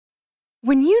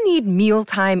When you need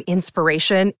mealtime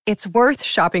inspiration, it's worth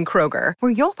shopping Kroger,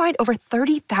 where you'll find over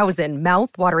 30,000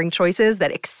 mouth-watering choices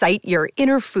that excite your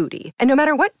inner foodie. And no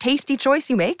matter what tasty choice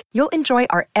you make, you'll enjoy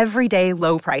our everyday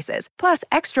low prices, plus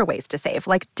extra ways to save,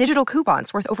 like digital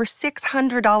coupons worth over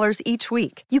 $600 each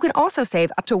week. You can also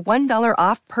save up to $1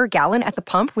 off per gallon at the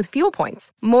pump with fuel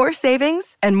points. More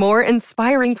savings and more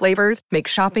inspiring flavors make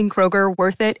shopping Kroger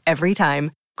worth it every time.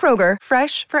 Kroger,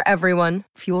 fresh for everyone.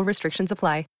 Fuel restrictions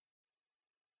apply.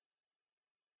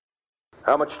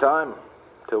 How much time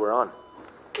till we're on?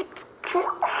 We're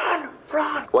on,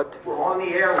 Ron. What? We're on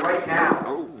the air right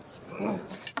now.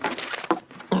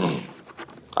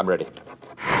 I'm ready.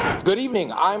 Good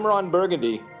evening, I'm Ron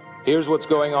Burgundy. Here's what's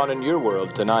going on in your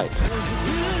world tonight.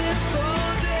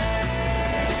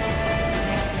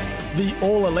 The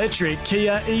all-electric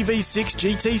Kia EV6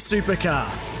 GT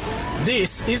Supercar.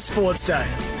 This is Sportsday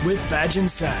with Badge and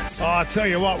Sats. Oh, I tell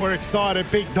you what, we're excited.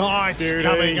 Big nights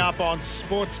coming up on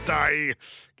Sports Day.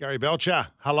 Gary Belcher,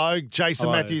 hello. Jason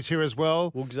Hello. Matthews here as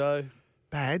well. Woogzo.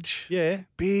 Badge. Yeah.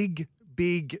 Big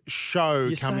show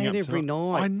You coming say up it every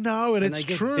tonight. night. I know, and it's they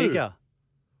get true. bigger.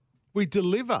 We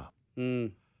deliver.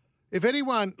 Mm. If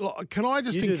anyone, can I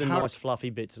just You do the encourage... nice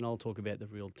fluffy bits and I'll talk about the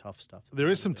real tough stuff. There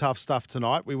is some tough stuff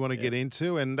tonight we want to get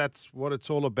into, and that's what it's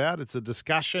all about. It's a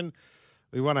discussion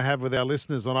we want to have with our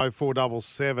listeners on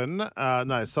 0477,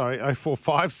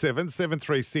 0457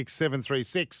 736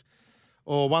 736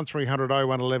 or 1300 01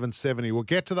 1170. We'll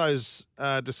get to those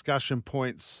discussion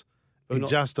points in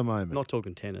just a moment. I'm not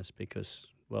talking tennis because,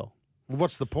 well,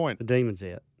 what's the point? the demon's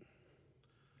out.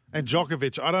 And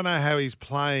Djokovic, I don't know how he's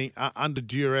playing under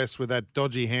duress with that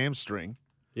dodgy hamstring.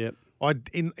 Yep.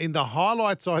 In the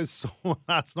highlights I saw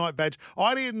last night, Badge,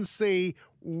 I didn't see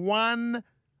one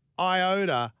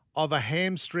iota of a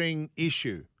hamstring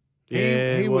issue.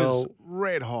 Yeah, he well, was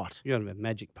red hot. You got a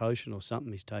magic potion or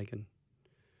something he's taken.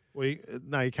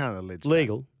 No, you can't allege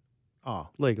Legal. that. Oh,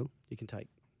 Legal. You can take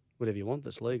whatever you want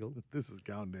that's legal. this is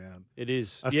going down. It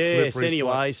is. A Yes, slippery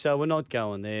anyway, so we're not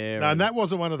going there. No, and that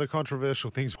wasn't one of the controversial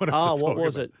things. what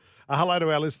was it? Hello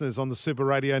to our listeners on the Super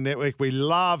Radio Network. We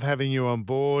love having you on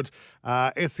board. SEN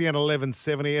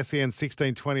 1170, SEN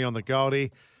 1620 on the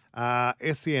Goldie.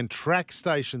 SEN track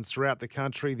stations throughout the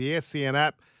country, the SEN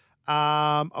app,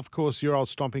 of course, your old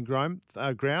stomping ground,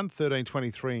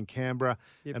 1323 in Canberra,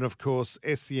 and of course,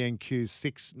 SENQ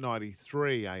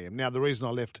 693 AM. Now, the reason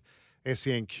I left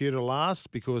SENQ to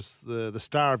last, because the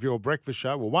star of your breakfast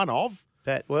show, well, one of,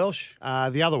 Pat Welsh.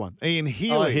 the other one, Ian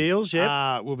Healy, Heels,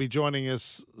 yep. will be joining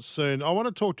us soon. I want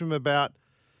to talk to him about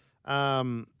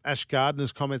Ash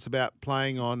Gardner's comments about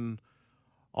playing on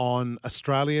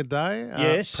Australia Day.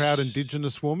 Yes. Proud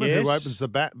Indigenous woman Yes. who opens the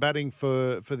batting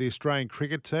for the Australian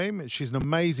cricket team. She's an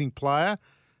amazing player,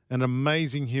 an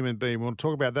amazing human being. We'll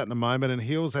talk about that in a moment, and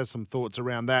Heels has some thoughts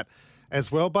around that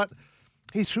as well. But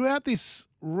he threw out this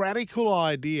radical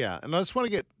idea, and I just want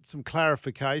to get some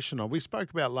clarification on. We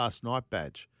spoke about last night,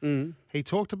 Badge. Mm. He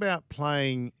talked about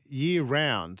playing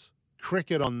year-round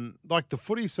cricket on, like, the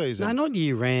footy season. No, not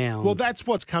year round. Well, that's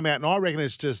what's come out, and I reckon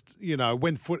it's just,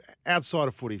 when outside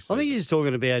of footy season. I think he's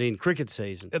talking about in cricket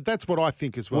season. That's what I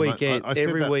think as well. Weekend, I said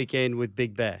every that. weekend with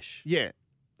Big Bash. Yeah.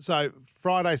 So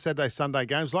Friday, Saturday, Sunday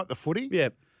games, like the footy.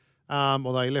 Yep.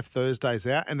 Although he left Thursdays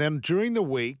out. And then during the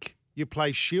week, you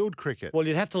play Shield cricket. Well,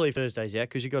 you'd have to leave Thursdays out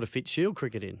because you've got to fit Shield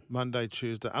cricket in. Monday,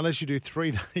 Tuesday. Unless you do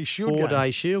 3-day Shield games.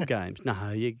 4-day Shield games.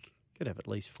 No, you could have at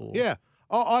least 4. Yeah.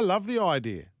 I love the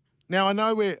idea. Now, I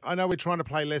know we're trying to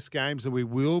play less games, and we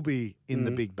will be in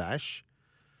the Big Bash.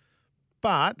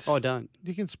 But I don't.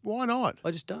 Why not?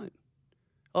 I just don't.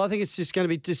 I think it's just going to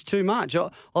be just too much. I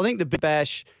think the Big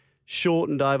Bash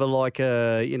shortened over like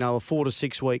a 4 to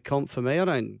 6 week comp for me. I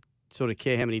don't sort of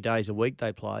care how many days a week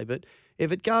they play, but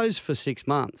if it goes for 6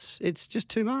 months, it's just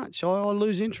too much. I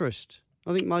lose interest.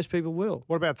 I think most people will.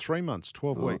 What about 3 months,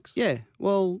 12 weeks? Yeah,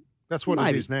 well, That's what maybe.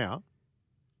 it is now.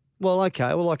 Well,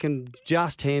 okay. Well, I can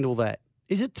just handle that.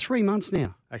 Is it 3 months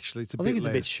now? Actually, it's a I bit think it's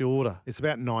less. a bit shorter. It's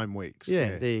about 9 weeks.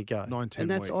 Yeah, there you go. 9, 10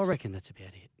 and that's, weeks. I reckon that's about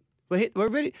it. We're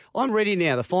ready. I'm ready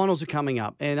now. The finals are coming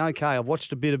up, and okay, I've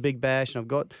watched a bit of Big Bash,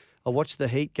 and I watched the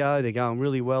Heat go. They're going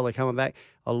really well. They're coming back.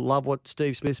 I love what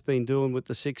Steve Smith's been doing with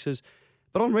the Sixers,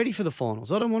 but I'm ready for the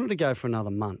finals. I don't want it to go for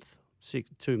another month,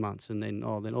 2 months, and then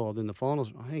the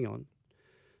finals. Oh, hang on.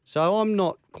 So I'm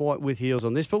not quite with Heels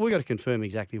on this, but we've got to confirm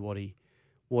exactly what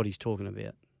he's talking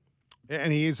about.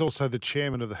 And he is also the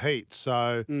chairman of the Heat,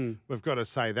 so we've got to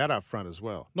say that up front as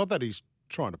well. Not that he's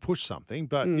trying to push something,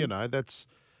 but, that's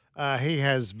he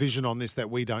has vision on this that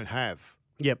we don't have.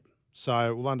 Yep.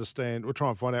 So we'll understand. We'll try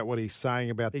and find out what he's saying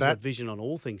about He's that. got vision on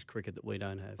all things cricket that we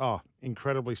don't have. Oh,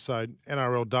 incredibly so.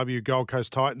 NRLW Gold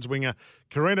Coast Titans winger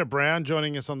Karina Brown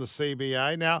joining us on the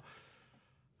CBA. Now,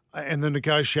 and the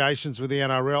negotiations with the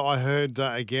NRL, I heard,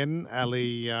 again,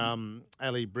 Ali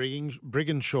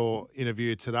Brigginshaw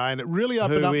interview today, and it really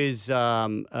opened up. Who is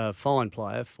a fine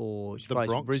player for she The plays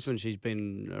for Bronx. Brisbane. She's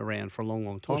been around for a long,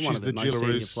 long time. Well, One she's of the most senior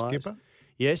Gillaroos players. skipper.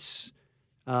 Yes.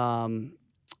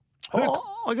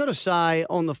 I got to say,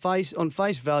 on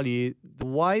face value, the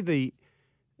way the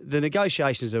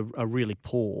negotiations are really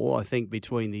poor, I think,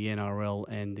 between the NRL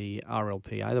and the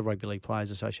RLPA, the Rugby League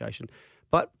Players Association.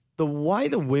 But the way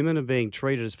the women are being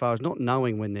treated as far as not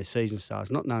knowing when their season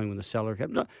starts, not knowing when the salary cap,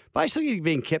 basically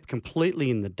being kept completely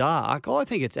in the dark, I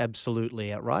think it's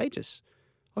absolutely outrageous.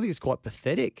 I think it's quite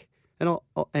pathetic and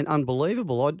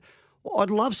unbelievable. I'd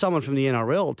love someone from the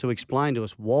NRL to explain to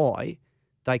us why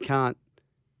they couldn't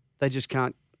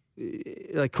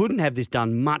have this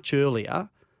done much earlier.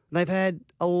 They've had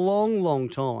a long, long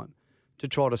time to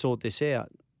try to sort this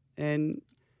out. And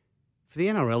for the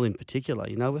NRL in particular,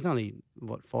 with only,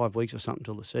 5 weeks or something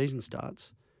till the season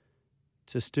starts,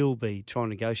 to still be trying to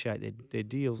negotiate their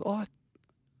deals,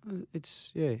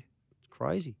 it's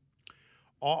crazy.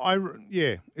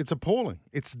 It's appalling.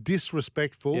 It's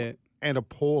disrespectful and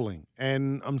appalling.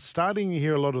 And I'm starting to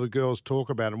hear a lot of the girls talk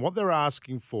about it. And what they're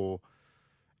asking for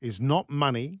is not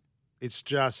money. It's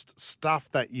just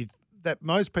stuff that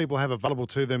most people have available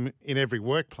to them in every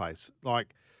workplace,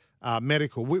 like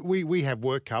medical. We have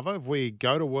work cover. If we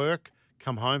go to work,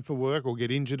 come home for work, or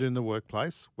get injured in the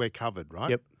workplace, we're covered,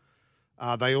 right? Yep.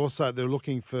 They're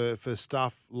looking for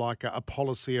stuff like a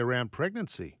policy around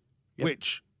pregnancy,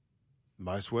 which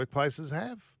most workplaces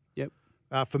have. Yep.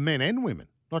 For men and women,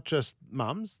 not just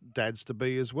mums, dads to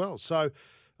be as well. So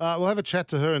we'll have a chat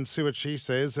to her and see what she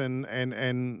says, and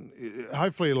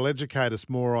hopefully it'll educate us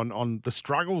more on the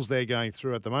struggles they're going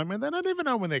through at the moment. They don't even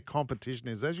know when their competition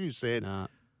is, as you said. Nah.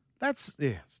 It's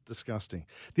disgusting.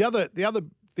 The other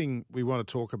thing we want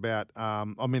to talk about,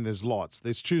 there's lots.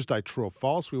 There's Tuesday True or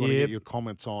False. We want to get your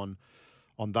comments on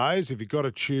those. If you've got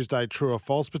a Tuesday True or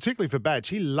False, particularly for Badge,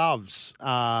 he loves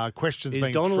questions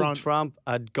being thrown. Is Donald Trump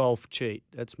a golf cheat?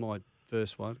 That's my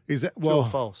first one. Is that true or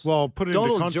false? Well, put it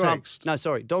into context.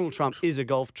 Donald Trump is a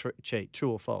golf cheat.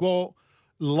 True or false? Well,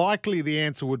 likely the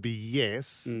answer would be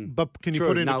yes. But can you True.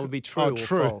 put it into it would be true or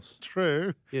false.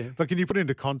 True. Yeah. But can you put it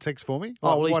into context for me?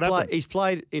 He's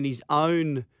played in his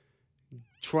own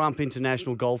Trump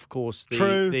International Golf Course,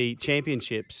 the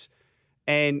championships,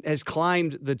 and has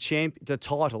claimed the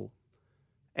title.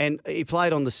 And he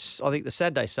played on the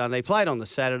Saturday, Sunday. He played on the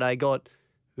Saturday, got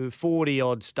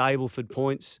 40-odd Stableford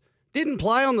points. Didn't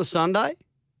play on the Sunday,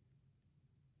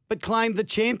 but claimed the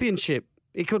championship.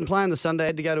 He couldn't play on the Sunday,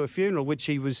 had to go to a funeral, which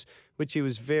he was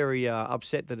very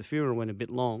upset that the funeral went a bit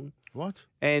long. What?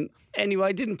 And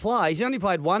anyway, didn't play. He's only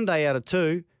played one day out of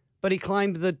two, but he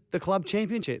claimed the club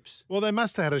championships. Well, they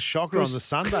must have had a shocker on the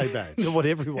Sunday Badge. What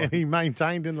everyone. And he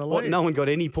maintained in the lead. No one got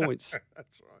any points.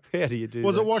 That's right. How do you do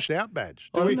Was that? it washed out Badge?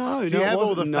 No, Do you have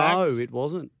all the facts? No, it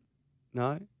wasn't.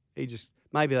 No.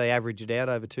 Maybe they averaged it out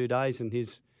over 2 days, and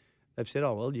they've said,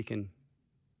 oh, well, you can.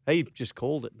 He just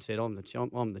called it and said, I'm the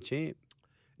champ.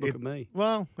 Look at me.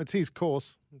 Well, it's his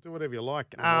course. Do whatever you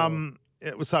like. Oh.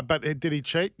 It was but did he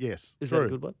cheat? Yes. Is True. that a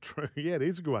good one? True. Yeah, it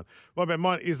is a good one. What about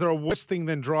mine? Is there a worse thing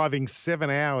than driving 7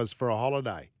 hours for a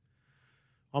holiday?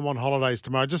 I'm on holidays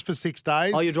tomorrow, just for 6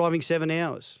 days. Oh, you're driving 7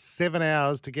 hours? 7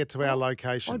 hours to get to our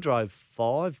location. I drove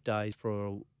 5 days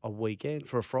for a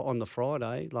weekend, on the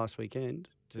Friday last weekend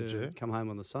to come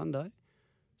home on the Sunday.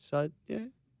 So, yeah.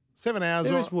 7 hours.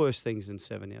 There is worse things than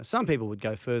 7 hours. Some people would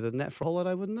go further than that for a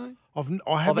holiday, wouldn't they?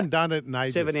 I haven't done it in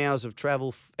ages. 7 hours of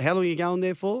travel. How long are you going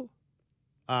there for?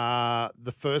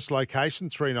 The first location,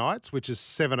 3 nights, which is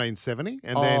 1770,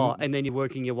 and then you're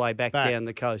working your way back down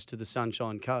the coast to the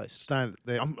Sunshine Coast. Staying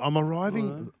there. I'm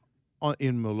arriving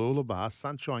in Mooloolaba,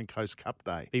 Sunshine Coast Cup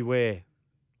Day. Beware.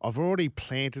 I've already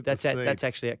planted the seed. That's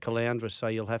actually at Caloundra, so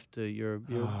you'll have to. You're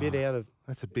a bit out of.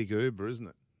 That's a big Uber, isn't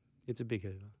it? It's a big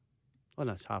Uber. I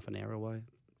know it's half an hour away.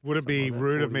 Would it be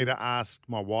rude of me to ask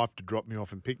my wife to drop me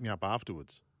off and pick me up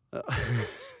afterwards?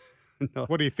 No.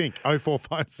 What do you think?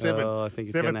 0457 I think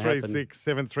it's gonna 736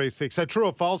 736. So true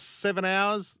or false? 7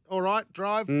 hours, all right,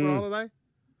 drive for a holiday?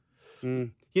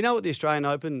 You know what the Australian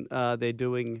Open they're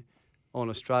doing on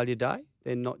Australia Day?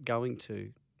 They're not going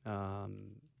to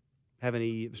have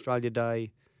any Australia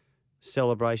Day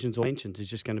celebrations or mentions. It's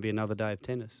just going to be another day of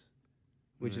tennis,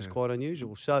 which is quite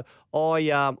unusual. So I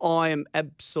am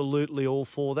absolutely all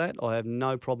for that. I have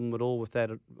no problem at all with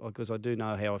that because I do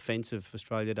know how offensive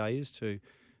Australia Day is to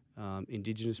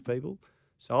Indigenous people.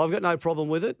 So I've got no problem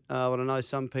with it, but I know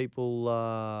some people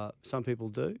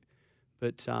do.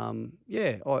 But and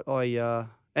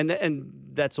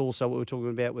that's also what we're talking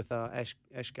about with Ash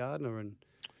Gardner and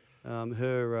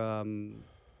her,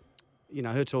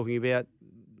 her talking about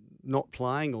not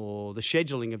playing or the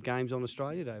scheduling of games on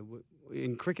Australia Day.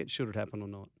 In cricket, should it happen or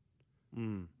not?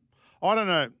 I don't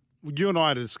know. You and I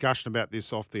had a discussion about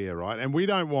this off the air, right? And we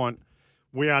are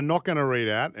not going to read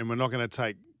out, and we're not going to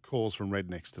take calls from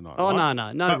rednecks tonight. Oh, right?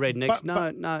 no rednecks, no,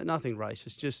 nothing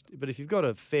racist. But if you've got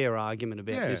a fair argument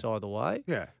about this either way,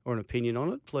 or an opinion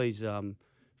on it, please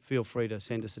feel free to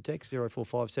send us a text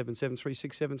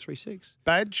 0457736736.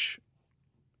 Badge,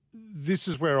 this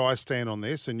is where I stand on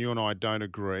this, and you and I don't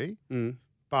agree.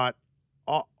 But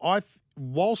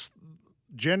whilst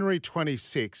January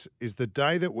 26 is the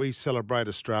day that we celebrate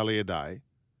Australia Day,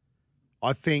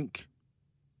 I think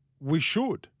we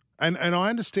should. And I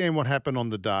understand what happened on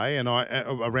the day and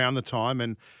around the time,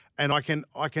 and I can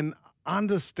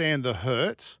understand the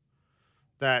hurt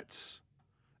that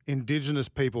Indigenous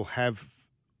people have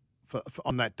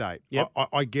on that date. Yep.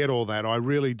 I get all that. I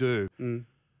really do.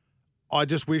 I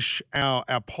just wish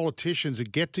our politicians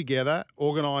would get together,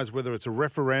 organise whether it's a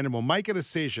referendum or make a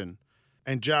decision,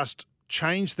 and just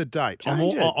change the date.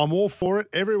 I'm all for it.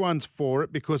 Everyone's for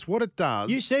it because what it does.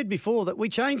 You said before that we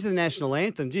changed the national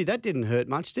anthem. Gee, that didn't hurt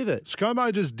much, did it?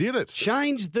 ScoMo just did it.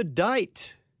 Change the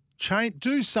date.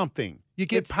 Do something. You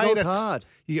get It's paid not hard.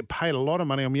 You get paid a lot of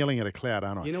money. I'm yelling at a cloud,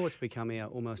 aren't I? You know what's become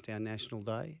almost our national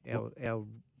day, our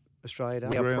Australia Day,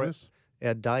 Would you agree on this?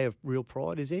 our day of real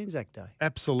pride is Anzac Day.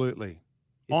 Absolutely.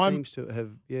 It seems to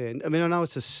have, I mean, I know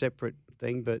it's a separate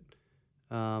thing, but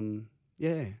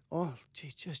oh,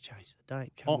 gee, just change the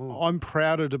date. Come on. I'm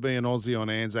prouder to be an Aussie on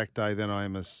Anzac Day than I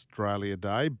am Australia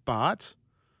Day, but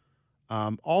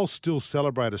I'll still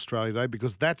celebrate Australia Day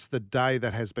because that's the day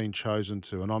that has been chosen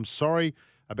to. And I'm sorry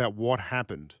about what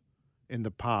happened in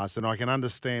the past, and I can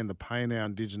understand the pain our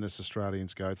Indigenous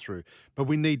Australians go through, but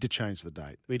we need to change the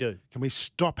date. We do. Can we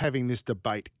stop having this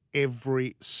debate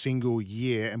every single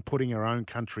year and putting our own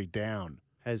country down?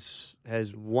 Has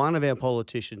one of our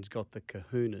politicians got the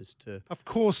kahunas to Of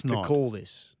course not. to call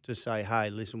this, to say, hey,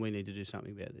 listen, we need to do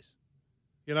something about this?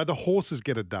 You know, the horses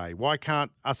get a day. Why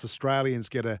can't us Australians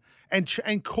get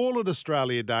and call it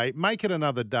Australia Day, make it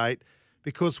another date,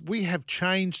 because we have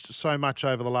changed so much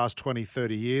over the last 20,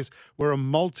 30 years. We're a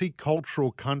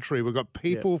multicultural country. We've got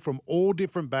people from all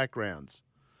different backgrounds.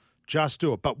 Just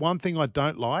do it. But one thing I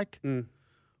don't like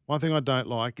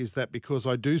is that because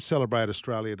I do celebrate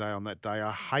Australia Day on that day,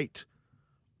 I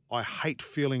hate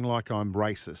feeling like I'm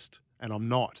racist, and I'm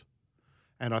not.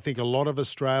 And I think a lot of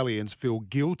Australians feel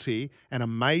guilty and are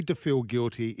made to feel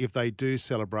guilty if they do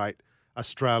celebrate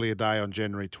Australia Day on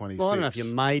January 26th. Well, I don't know if you're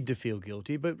made to feel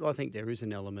guilty, but I think there is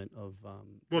an element of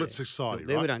it's society,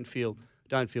 there right? we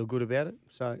don't feel good about it.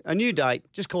 So a new date,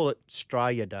 just call it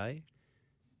Australia Day.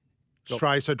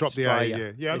 Australia, so drop the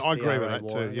A, yeah, I agree with that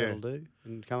too. Yeah, that'll do,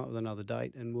 and come up with another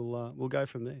date, and we'll go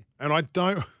from there. And I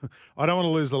don't want to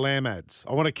lose the lamb ads.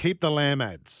 I want to keep the lamb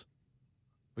ads.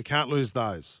 We can't lose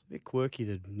those. A bit quirky,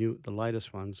 the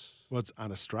latest ones. Well, it's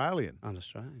un-Australian.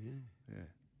 Un-Australian, yeah.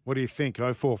 What do you think?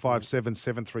 0457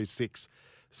 736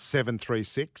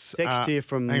 736. Text here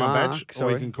from hang Mark. on, Badge,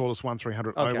 Sorry. or you can call us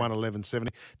 1300 Okay. 01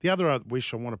 1170. The other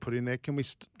wish I want to put in there, can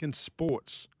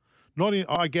sports,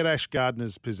 I get Ash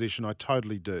Gardner's position, I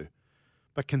totally do.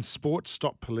 But can sports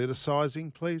stop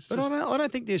politicising, please? But I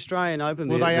don't think the Australian Open,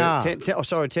 Well, they are.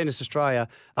 Tennis Australia,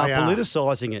 are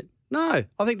politicising it. No,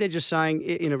 I think they're just saying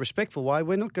in a respectful way,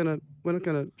 we're not going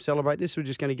to celebrate this. We're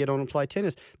just going to get on and play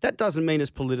tennis. That doesn't mean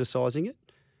it's politicising it.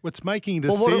 Well, it's making a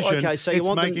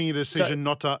decision.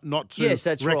 Not to yes,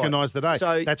 that's recognise right. the day.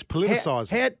 So that's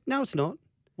politicising. No, it's not.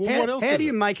 Well, what else How is do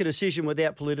you it? make a decision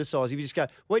without politicising? If you just go,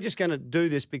 we're just going to do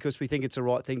this because we think it's the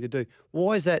right thing to do.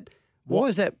 Why is that? Why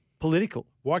is that political?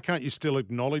 Why can't you still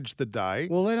acknowledge the day?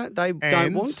 Well, they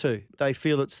don't want to. They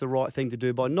feel it's the right thing to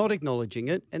do by not acknowledging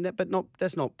it,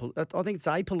 that's not. I think it's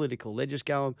apolitical. They're just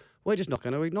going, we're just not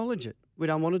going to acknowledge it. We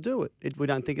don't want to do it. We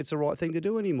don't think it's the right thing to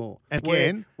do anymore.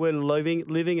 Again, we're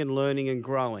living and learning and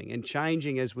growing and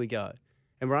changing as we go,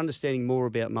 and we're understanding more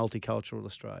about multicultural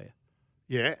Australia.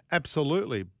 Yeah,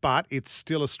 absolutely. But it's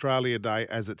still Australia Day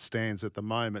as it stands at the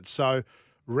moment. So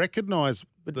recognise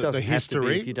the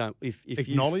history. If you don't, if you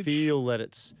acknowledge. feel that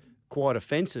it's quite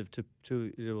offensive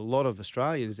to a lot of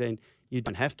Australians, then you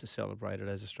don't have to celebrate it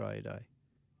as Australia Day.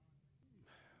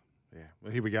 Yeah,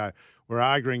 well, here we go. We're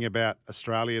arguing about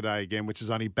Australia Day again, which is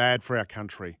only bad for our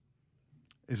country.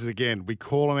 This is, again, we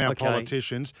call on our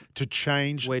politicians to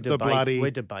change the bloody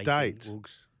we're debating, date.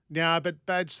 Woogs. No, but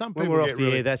Badge, some When people we're get off the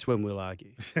really... air, that's when we'll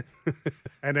argue.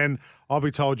 And then I'll be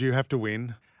told you have to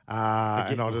win,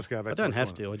 and I'll just go back. I don't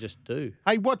have to. I just do.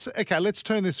 Hey, okay? Let's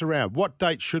turn this around. What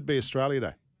date should be Australia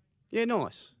Day? Yeah,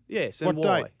 nice. Yes, What and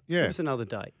why? date? Yeah. Give us another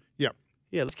date. Yep.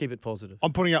 Yeah, let's keep it positive.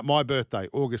 I'm putting up my birthday,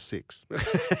 August 6th.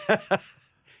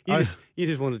 You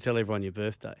just want to tell everyone your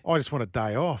birthday. I just want a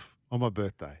day off on my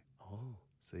birthday. Oh.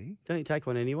 See? Don't you take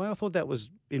one anyway? I thought that was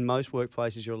in most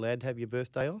workplaces you're allowed to have your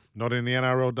birthday off. Not in the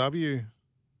NRLW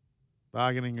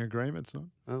bargaining agreements, no.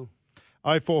 Oh.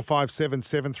 0457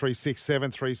 736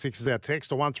 736 is our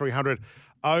text, or 1300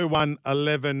 01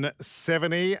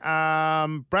 1170.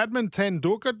 Bradman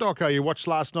Tendulkar doco you watched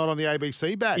last night on the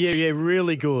ABC, Badge. Yeah,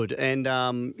 really good. And,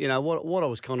 what I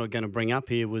was kind of going to bring up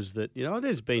here was that,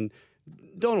 there's been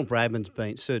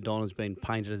Sir Donald's been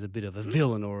painted as a bit of a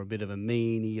villain or a bit of a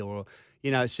meanie or,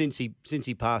 since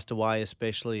he passed away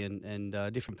especially and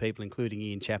different people, including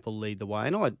Ian Chappell, lead the way.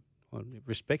 And I have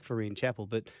respect for Ian Chappell,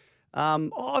 but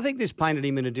I think this painted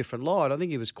him in a different light. I think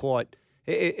he was quite...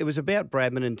 It was about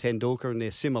Bradman and Tendulkar and their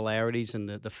similarities and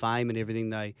the fame and everything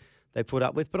they put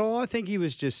up with. But I think he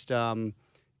was just,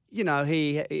 he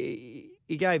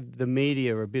gave the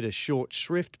media a bit of short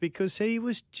shrift because he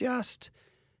was just,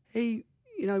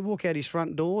 walk out his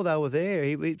front door, they were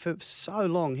there. For so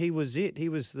long, he was it. He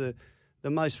was the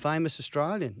most famous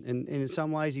Australian. And in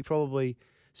some ways, he probably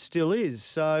still is.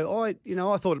 So I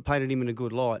thought it painted him in a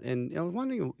good light. And I was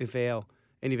wondering if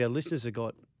any of our listeners have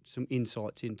got some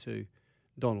insights into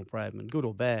Donald Bradman, good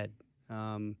or bad.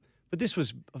 But this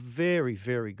was very,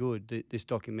 very good, this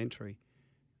documentary.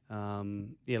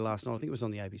 Last night. I think it was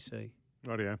on the ABC.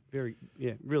 Rightio.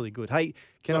 Really good. Hey,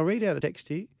 can I read out a text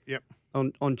here? Yep.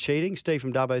 On cheating, Steve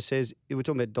from Dubbo says, we're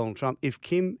talking about Donald Trump, if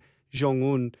Kim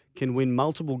Jong-un can win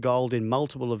multiple gold in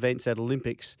multiple events at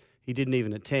Olympics he didn't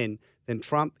even attend, then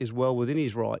Trump is well within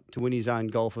his right to win his own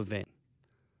golf event.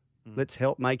 Let's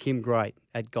help make him great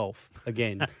at golf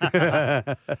again.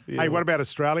 Hey, what about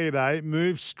Australia Day?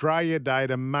 Move Australia Day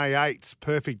to May 8th.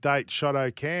 Perfect date,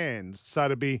 Shotto Cairns. So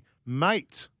to be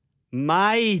mate.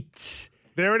 Mate.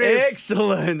 There it is.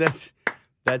 Excellent.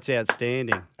 That's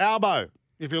outstanding. Albo,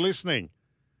 if you're listening,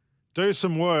 do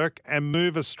some work and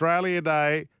move Australia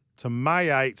Day to May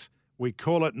 8th. We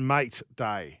call it Mate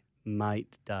Day.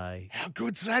 Mate Day. How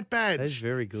good's that, Badge? That's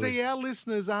very good. See, our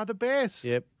listeners are the best.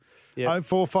 Yep.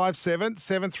 0457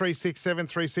 736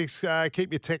 736.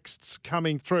 Keep your texts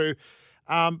coming through.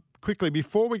 Quickly,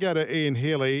 before we go to Ian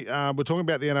Healy, we're talking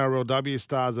about the NRLW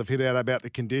stars have hit out about the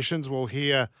conditions. We'll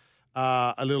hear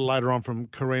a little later on from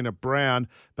Karina Brown.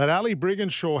 But Ali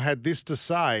Brigginshaw had this to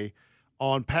say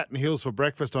on Patton Hills for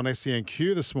breakfast on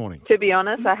SENQ this morning. To be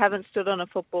honest, I haven't stood on a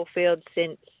football field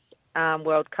since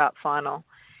World Cup final.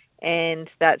 And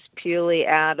that's purely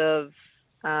out of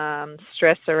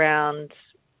stress around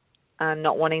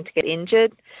not wanting to get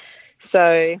injured.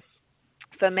 So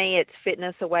for me, it's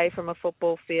fitness away from a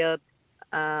football field,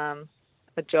 a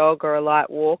jog or a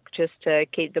light walk, just to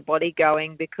keep the body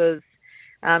going, because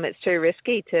it's too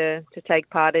risky to take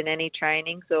part in any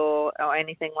trainings or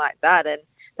anything like that. And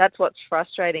that's what's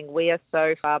frustrating. We are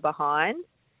so far behind,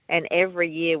 and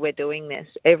every year we're doing this.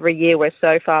 Every year we're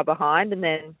so far behind, and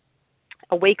then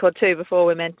a week or two before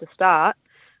we're meant to start,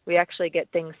 we actually get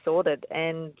things sorted.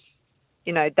 And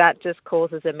that just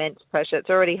causes immense pressure. It's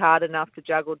already hard enough to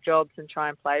juggle jobs and try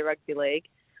and play rugby league,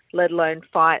 let alone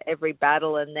fight every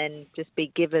battle and then just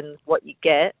be given what you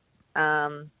get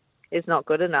is not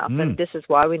good enough. And this is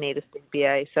why we need a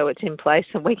CBA, so it's in place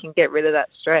and we can get rid of that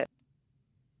stress.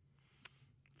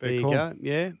 There you go.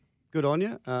 Yeah, good on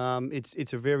you.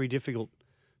 It's a very difficult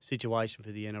situation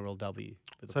for the NRLW,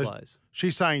 for the players.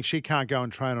 She's saying she can't go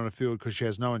and train on a field because she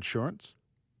has no insurance?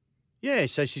 Yeah,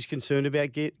 so she's concerned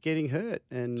about getting hurt,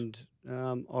 and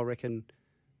I reckon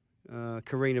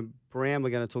Karina Brown,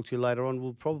 we're going to talk to you later on,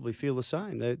 will probably feel the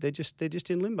same. They're just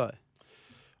in limbo.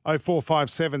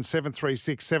 0457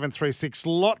 736 736.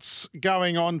 Lots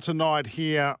going on tonight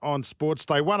here on Sports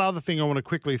Day. One other thing I want to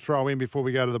quickly throw in before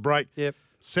we go to the break. Yep.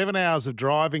 7 hours of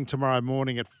driving tomorrow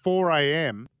morning at 4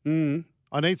 a.m.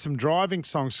 I need some driving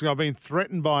songs. I've been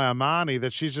threatened by Armani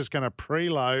that she's just going to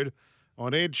preload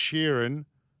on Ed Sheeran.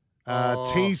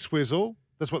 T-Swizzle.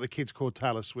 That's what the kids call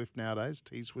Taylor Swift nowadays,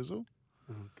 T-Swizzle.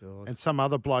 Oh, God. And some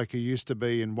other bloke who used to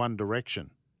be in One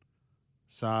Direction.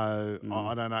 So,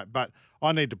 I don't know. But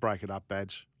I need to break it up,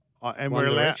 Badge. And One we're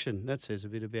allowed... Direction. That says a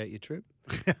bit about your trip.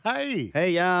 Hey,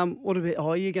 what about?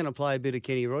 Are you going to play a bit of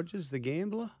Kenny Rogers, the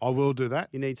Gambler? I will do that.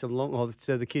 You need some long. Oh,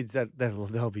 so the kids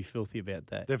they'll be filthy about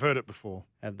that. They've heard it before.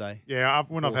 Have they? Yeah, I've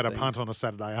Poor had a things. punt on a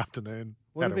Saturday afternoon.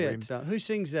 What Had a about win. who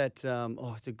sings that?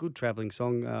 It's a good travelling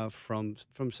song from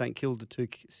St Kilda to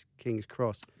King's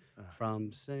Cross.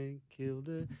 from St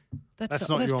Kilda. That's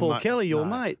not your Paul mate. Kelly, your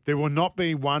No. mate. There will not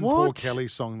be one Paul What? Kelly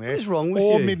song there. What is wrong with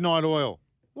or you? Midnight Oil.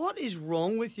 What is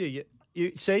wrong with you?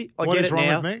 You see, I What get is it wrong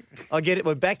now. with me? I get it.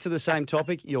 We're back to the same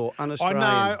topic. You're un-Australian.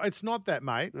 I know. It's not that,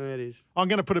 mate. No, it is. I'm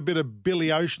going to put a bit of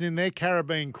Billy Ocean in there,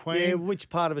 Caribbean Queen. Yeah, which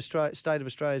part of state of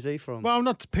Australia is he from? Well, I'm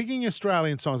not picking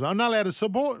Australian songs, but I'm not allowed to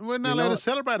support. We're not You're allowed to not?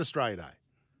 celebrate Australia Day.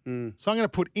 So I'm going to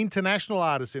put international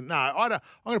artists in. No, I don't.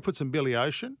 I'm going to put some Billy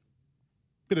Ocean,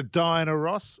 bit of Diana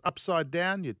Ross, Upside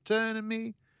Down, You're Turning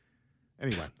Me.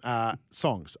 Anyway,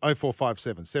 songs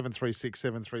 0457 736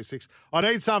 736. I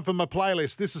need some for my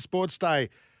playlist. This is Sports Day.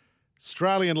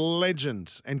 Australian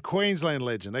legend and Queensland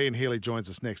legend Ian Healy joins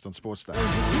us next on Sports Day.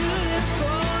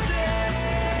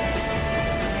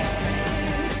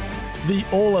 The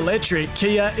all-electric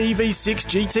Kia EV6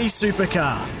 GT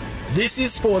Supercar. This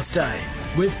is Sports Day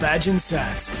with Badge and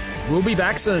Sats. We'll be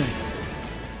back soon.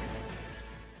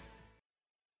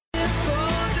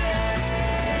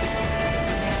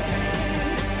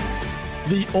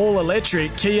 The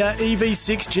all-electric Kia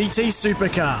EV6 GT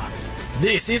Supercar.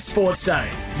 This is Sports Day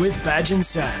with Badge and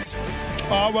Sats.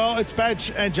 Oh, well, it's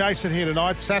Badge and Jason here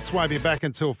tonight. Sats won't be back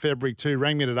until February 2.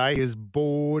 Rang me today. Is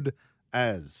bored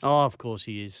as. Oh, of course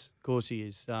he is. Of course he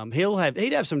is.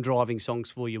 He'd have some driving songs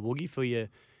for you, Woogie, for your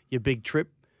big trip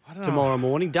tomorrow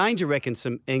morning. Danger reckons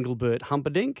some Engelbert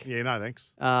Humperdinck. Yeah, no,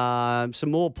 thanks.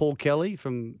 Some more Paul Kelly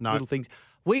from Little Things.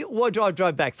 I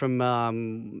drove back from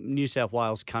New South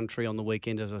Wales country on the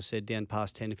weekend, as I said, down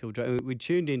past Tenterfield. We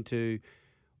tuned into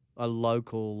a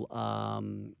local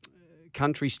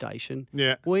country station.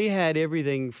 Yeah. We had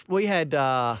everything. We had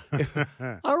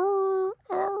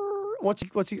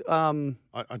what's he? I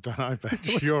don't know,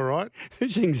 Badge. You all right? Who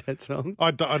sings that song?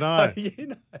 I don't know. You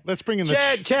know. Let's bring in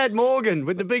the... Chad Morgan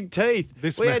with the big teeth.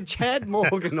 We had Chad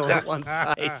Morgan on at one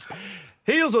stage.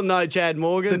 Heels or no Chad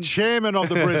Morgan? The chairman of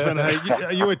the Brisbane Heat.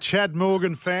 Are you a Chad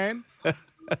Morgan fan?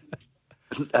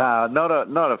 Not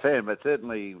a fan, but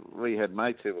certainly we had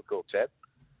mates who were called Chad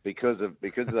because of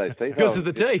those teeth. Because of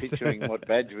the just teeth. Picturing what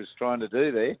Badge was trying to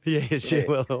do there. Yes, yeah,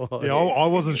 well, it was. Yeah, I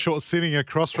wasn't sure sitting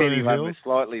across from him. Anyone with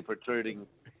slightly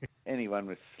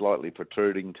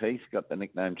protruding teeth got the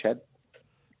nickname Chad.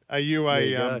 Are you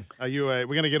a? We're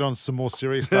going to get on some more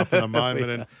serious stuff in a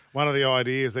moment, and one of the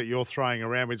ideas that you're throwing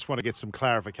around, we just want to get some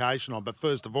clarification on. But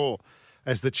first of all,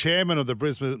 as the chairman of the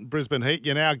Brisbane Heat,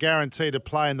 you're now guaranteed to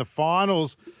play in the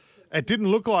finals. It didn't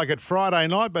look like it Friday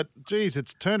night, but geez,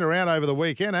 it's turned around over the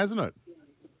weekend, hasn't it?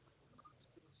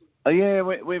 Yeah,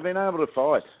 we've been able to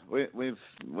fight. We've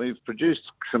produced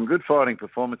some good fighting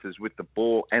performances with the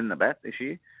ball and the bat this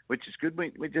year, which is good.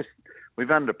 We've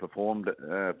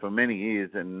underperformed for many years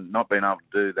and not been able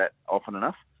to do that often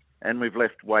enough, and we've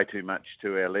left way too much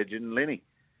to our legend Lenny.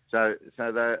 So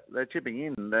they're chipping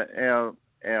in.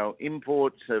 Our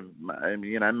imports have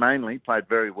mainly played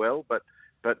very well, but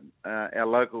our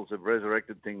locals have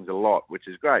resurrected things a lot, which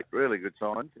is great. Really good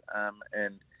signs,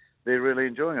 and they're really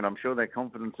enjoying it. I'm sure their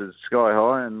confidence is sky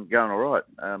high and going all right.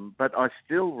 But I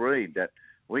still read that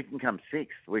we can come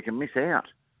sixth. We can miss out,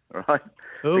 right?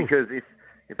 Ooh. Because if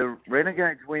the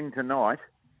Renegades win tonight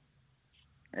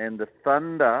and the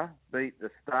Thunder beat the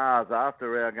Stars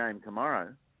after our game tomorrow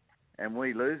and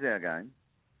we lose our game,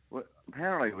 well,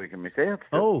 apparently we can miss out.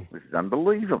 Oh. This is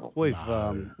unbelievable. We've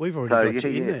already got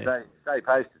you in there. Stay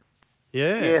posted.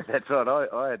 Yeah. Yeah, that's right.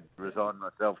 I had resigned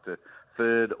myself to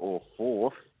third or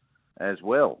fourth as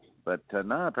well. But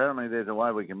no, apparently there's a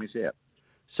way we can miss out.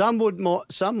 Some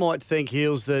might think,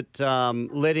 Heels, that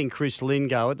letting Chris Lynn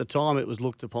go, at the time it was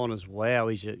looked upon as, wow,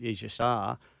 he's your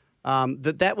star,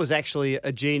 that was actually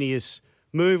a genius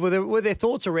move. Were there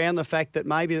thoughts around the fact that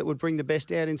maybe that would bring the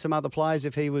best out in some other players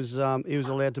if he was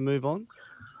allowed to move on?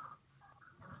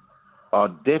 Oh,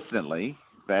 definitely,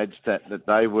 Badge, that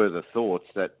they were the thoughts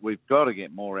that we've got to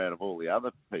get more out of all the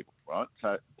other people, right?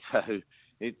 So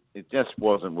it just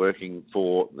wasn't working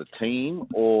for the team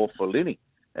or for Linny.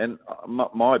 And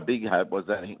my big hope was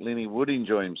that Linny would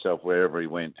enjoy himself wherever he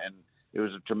went. And it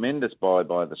was a tremendous buy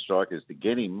by the Strikers to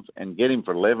get him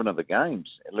for 11 of the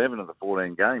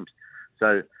 14 games.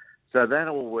 So that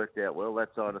all worked out well,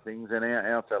 that side of things. And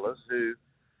our fellas who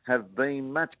have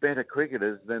been much better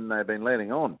cricketers than they've been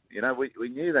letting on. You know, we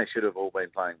knew they should have all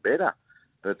been playing better,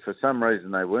 but for some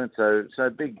reason they weren't. So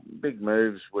big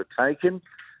moves were taken.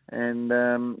 And,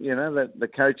 that the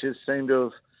coaches seem to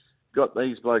have got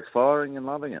these blokes firing and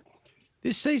loving it.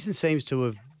 This season seems to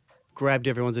have grabbed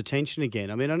everyone's attention again.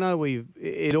 I mean, I know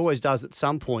it always does at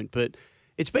some point, but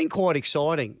it's been quite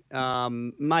exciting.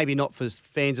 Maybe not for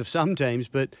fans of some teams,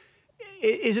 but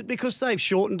is it because they've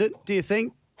shortened it, do you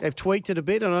think? They've tweaked it a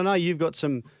bit? And I know you've got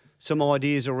some some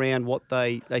ideas around what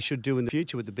they should do in the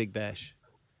future with the Big Bash?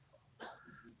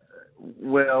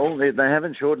 Well, they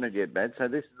haven't shortened it yet, Bad, so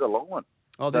this is a long one.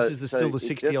 Oh, this is still the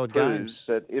 60-odd games.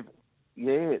 That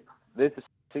there's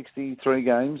 63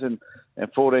 games and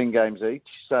 14 games each,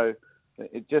 so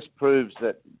it just proves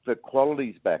that the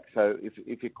quality's back. So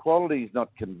if your quality's not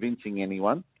convincing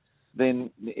anyone, then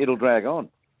it'll drag on.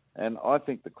 And I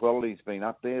think the quality's been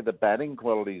up there. The batting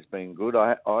quality's been good.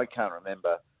 I can't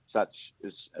remember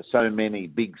so many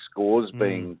big scores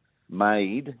being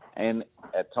made and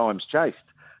at times chased.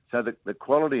 So the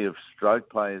quality of stroke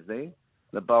players there,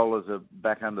 the bowlers are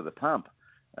back under the pump.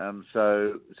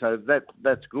 So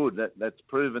that's good. That's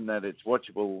proven that it's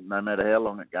watchable no matter how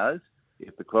long it goes,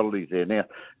 if the quality's there. Now,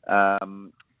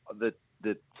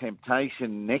 the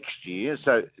temptation next year,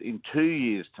 so in 2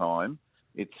 years' time,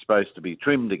 it's supposed to be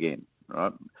trimmed again,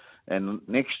 right? And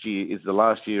next year is the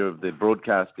last year of the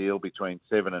broadcast deal between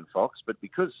Seven and Fox. But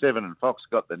because Seven and Fox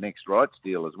got the next rights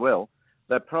deal as well,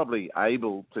 they're probably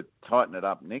able to tighten it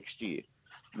up next year.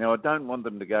 Now, I don't want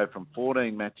them to go from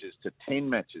 14 matches to 10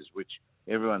 matches, which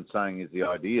everyone's saying is the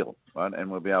ideal, right? And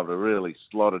we'll be able to really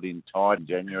slot it in tight in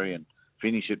January and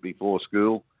finish it before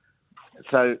school.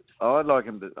 So I'd like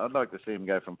to see them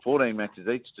go from 14 matches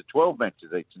each to 12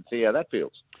 matches each and see how that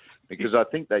feels. Because I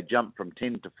think they jumped from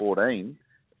 10 to 14,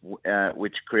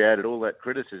 which created all that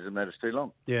criticism that it's too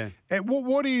long. Yeah. And we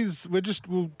were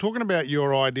talking about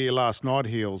your idea last night,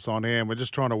 Heels, on air, and we're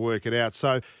just trying to work it out.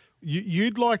 So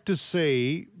you'd like to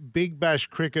see Big Bash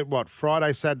cricket,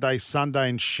 Friday, Saturday, Sunday,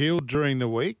 and Shield during the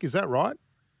week? Is that right?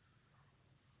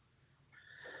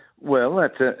 Well,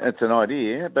 that's an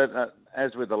idea, but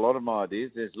as with a lot of my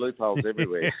ideas, there's loopholes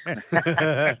everywhere.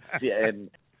 Yeah, and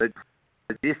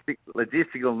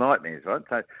logistical nightmares, right?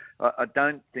 So I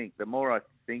don't think, the more I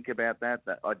think about that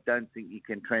I don't think you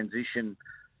can transition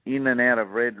in and out of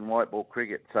red and white ball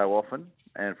cricket so often,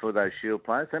 and for those Shield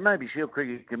players. So maybe Shield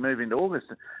cricket can move into August.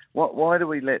 Why do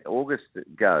we let August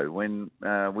go when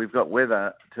we've got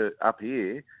weather up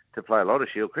here to play a lot of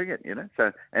Shield cricket, you know?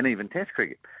 So, and even Test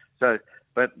cricket. So,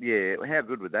 but yeah, how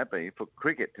good would that be for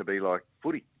cricket to be like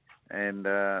footy? And,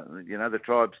 the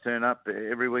tribes turn up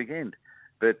every weekend.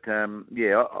 But, I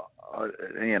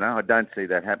don't see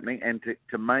that happening. And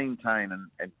to maintain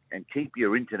and keep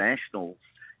your internationals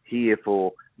here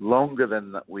for longer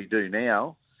than we do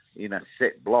now in a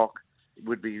set block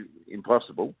would be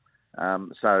impossible.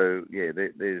 There's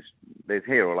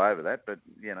hair all over that, but,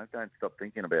 don't stop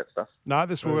thinking about stuff. No,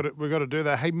 we've got to do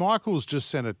that. Hey, Michael's just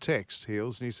sent a text,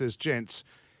 Heels, and he says, gents,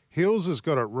 Heels has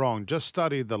got it wrong. Just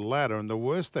studied the ladder, and the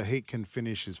worst the Heat can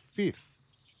finish is 5th.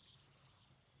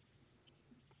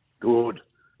 Good.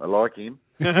 I like him.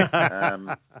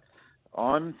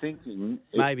 I'm thinking...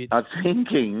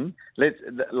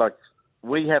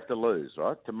 we have to lose,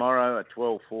 right? Tomorrow at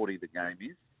 12:40 the game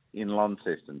is in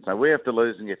Launceston. So we have to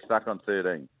lose and get stuck on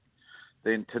 13.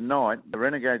 Then tonight, the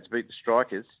Renegades beat the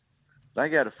Strikers. They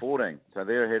go to 14, so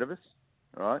they're ahead of us,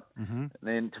 right? Mm-hmm.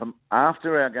 Then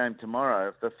after our game tomorrow,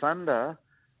 if the Thunder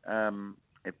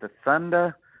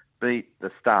beat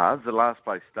the Stars, the last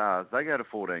place Stars, they go to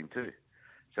 14 too.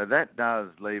 So that does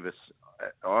leave us.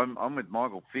 I'm with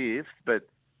Michael 5th, but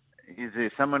is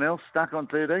there someone else stuck on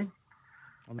 13?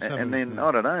 And then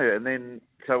I don't know. And then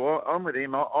so I'm with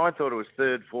him. I thought it was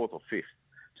 3rd, 4th, or 5th.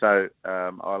 So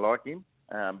I like him.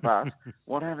 But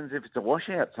what happens if it's a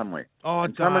washout somewhere? Oh,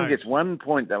 and someone gets 1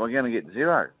 point, though, we're going to get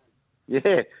 0.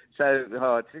 Yeah. So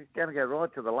it's going to go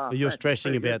right to the last. You're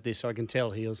stressing about this, I can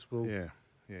tell, Heels. Well, yeah.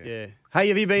 Hey,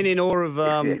 have you been in awe of...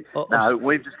 No,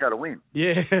 we've just got to win.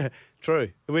 Yeah, true.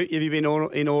 Have you been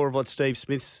in awe of what Steve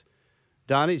Smith's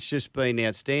done? It's just been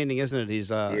outstanding, hasn't it,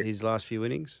 his last few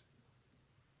innings?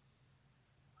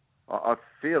 I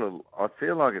feel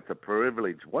like it's a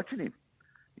privilege watching him.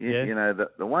 The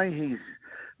way he's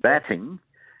batting,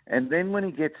 and then when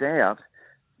he gets out,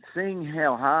 seeing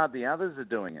how hard the others are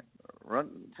doing it. Right?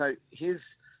 So his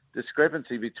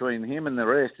discrepancy between him and the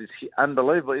rest is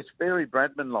unbelievable. It's very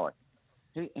Bradman-like.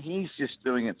 He's just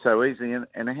doing it so easily,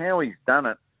 and how he's done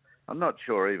it, I'm not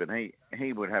sure even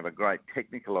he would have a great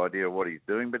technical idea of what he's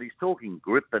doing, but he's talking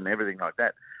grip and everything like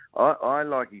that. I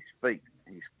like his feet.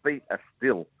 His feet are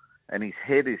still, and his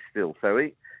head is still.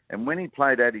 And when he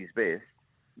played at his best,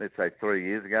 let's say 3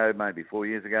 years ago, maybe 4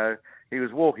 years ago, he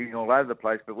was walking all over the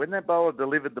place. But when that bowler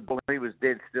delivered the ball, he was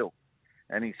dead still,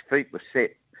 and his feet were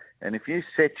set. And if you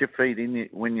set your feet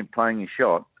when you're playing your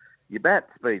shot, your bat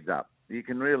speeds up. You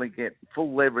can really get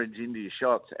full leverage into your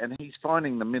shots, and he's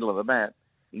finding the middle of the bat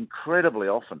incredibly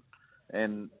often.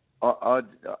 And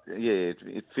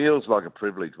it feels like a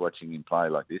privilege watching him play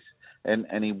like this.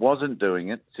 And he wasn't doing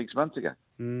it 6 months ago.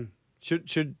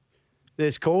 Should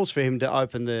there's calls for him to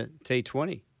open the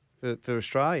T20 for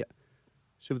Australia.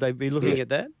 Should they be looking at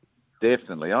that?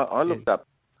 Definitely. I looked up.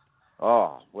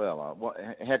 Oh, well,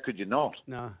 how could you not?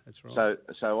 No, that's right.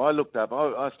 So I looked up.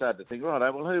 I started to think, right,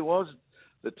 well, who was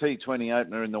the T20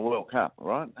 opener in the World Cup,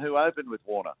 right? Who opened with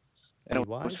Warner? And it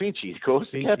was Finchy, of course,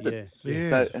 the captain.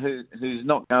 Yeah. So, who's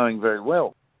not going very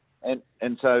well.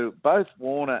 And so both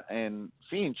Warner and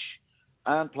Finch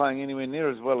aren't playing anywhere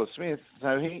near as well as Smith.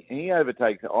 So he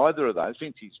overtakes either of those.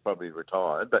 Finchy's probably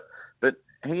retired, but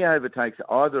he overtakes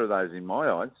either of those in my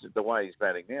eyes, the way he's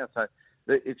batting now. So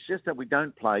it's just that we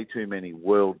don't play too many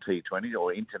World T20s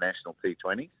or international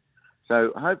T20s.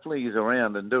 So hopefully he's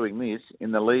around and doing this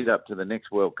in the lead up to the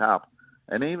next World Cup.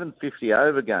 And even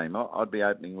 50-over game, I'd be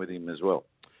opening with him as well.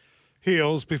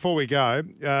 Heels, before we go,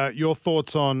 your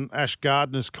thoughts on Ash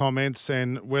Gardner's comments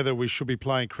and whether we should be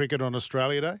playing cricket on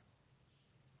Australia Day?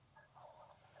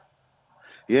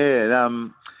 Yeah,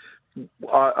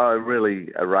 I really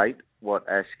rate what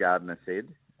Ash Gardner said.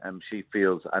 She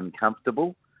feels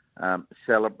uncomfortable,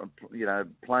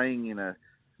 playing in a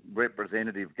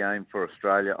representative game for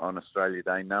Australia on Australia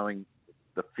Day, knowing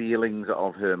the feelings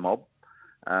of her mob.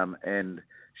 And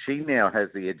she now has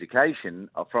the education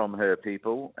from her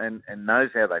people and knows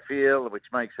how they feel, which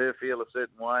makes her feel a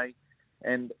certain way.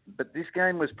 But this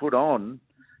game was put on,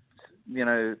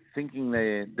 thinking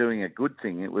they're doing a good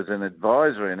thing. It was an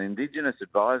Indigenous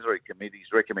Advisory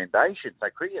Committee's recommendation. So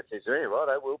cricket says, yeah,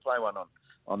 right, we'll play one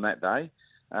on that day.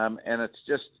 And it's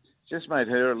just made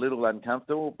her a little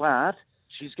uncomfortable, but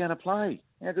she's going to play.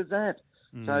 How does that?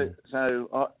 So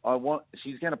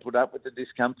she's going to put up with the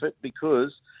discomfort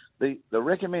because the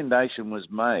recommendation was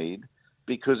made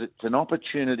because it's an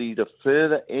opportunity to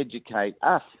further educate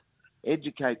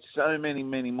so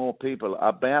many more people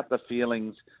about the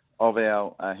feelings of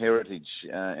our heritage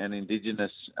and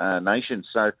Indigenous nations.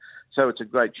 So it's a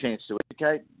great chance to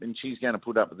educate, and she's going to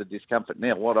put up with the discomfort.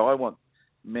 Now, what I want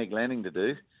Meg Lanning to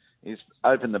do is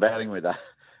open the batting with her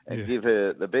and give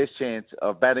her the best chance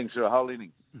of batting through a whole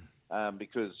inning.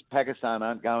 Because Pakistan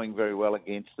aren't going very well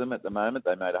against them at the moment.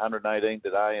 They made 118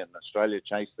 today, and Australia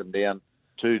chased them down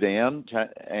 2 down,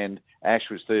 and Ash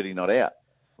was 30 not out.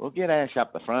 Well, get Ash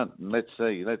up the front, and let's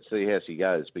see how she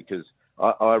goes. Because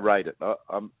I rate it.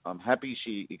 I'm happy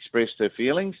she expressed her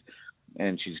feelings,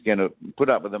 and she's going to put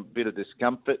up with a bit of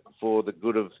discomfort for the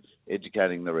good of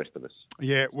educating the rest of us.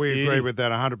 Yeah, we agree with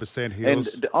that 100%.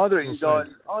 Heels. And either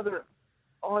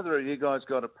of you guys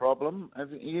got a problem? If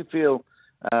you feel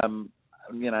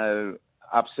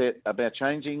upset about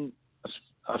changing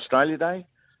Australia Day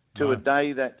to a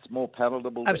day that's more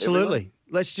palatable. Absolutely.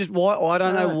 Let's just. I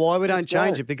don't know why we don't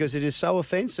change it, because it is so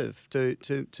offensive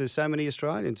to so many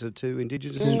Australians, to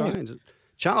Indigenous Australians.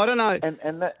 I don't know.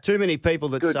 And that, too many people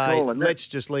that say call, let's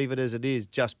just leave it as it is,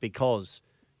 just because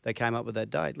they came up with that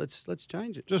date. Let's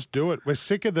change it. Just do it. We're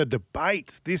sick of the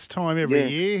debate this time every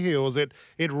year, Heels. It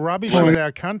rubbishes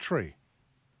our country.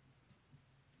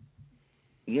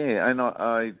 Yeah, and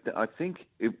I think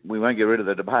we won't get rid of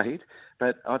the debate,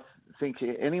 but I think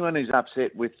anyone who's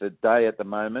upset with the day at the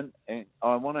moment, and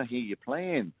I want to hear your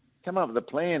plan. Come up with a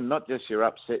plan, not just you're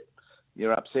upset.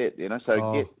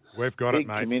 So get we've got big it,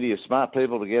 mate. Committee of smart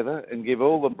people together and give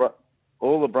all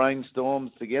the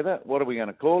brainstorms together. What are we going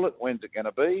to call it? When's it going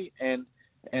to be? And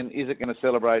is it going to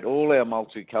celebrate all our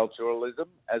multiculturalism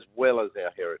as well as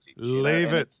our heritage?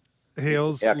 Leave it,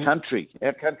 Heels. Our country's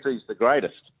the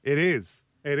greatest. It is.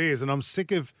 It is, and I'm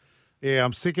sick of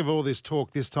all this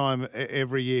talk this time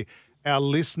every year. Our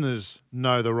listeners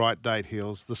know the right date,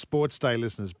 Heels. The Sports Day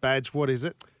listeners. Badge, what is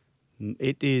it?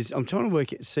 It is. I'm trying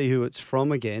to see who it's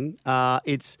from again.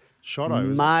 It's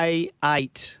Shotto, May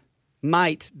 8,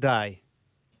 Mate Day.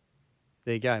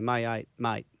 There you go, May 8,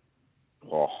 mate.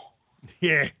 Oh,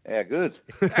 yeah. How good.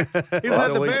 Isn't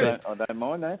that the best? I don't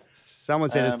mind that. Someone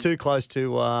said it's too close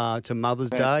to Mother's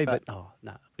Day, but no,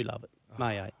 we love it.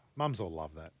 May 8. Mums all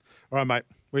love that. All right, mate.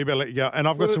 We better let you go. And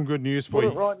I've got some good news for Put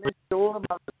you. it right next door to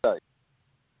Mother's Day.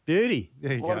 Beauty.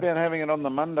 There you What go. about having it on the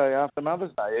Monday after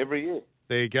Mother's Day every year?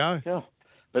 There you go. Yeah.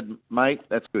 But, mate,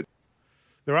 that's good.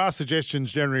 There are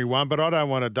suggestions January 1, but I don't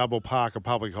want to double park a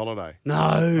public holiday. No,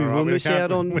 All right, we'll we miss can't-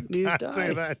 out on we News can't Day.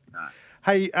 do that. No.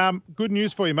 Hey, good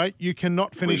news for you, mate. You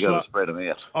cannot finish. We've got to spread them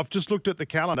out. I've just looked at the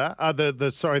calendar.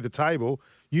 The table.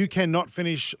 You cannot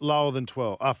finish lower than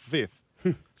 5th.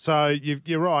 So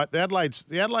you're right. The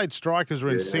Adelaide Strikers are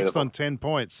in 6th on 10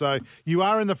 points. So you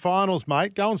are in the finals,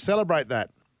 mate. Go and celebrate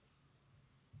that.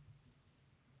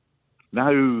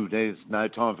 No, there's no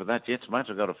time for that yet, mate.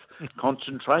 I've got to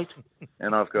concentrate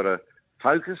and I've got to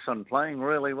focus on playing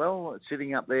really well,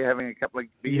 sitting up there having a couple of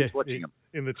beers watching them.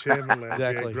 In the chairman lounge.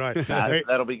 Exactly. Yeah, great. No,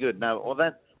 that'll be good. No,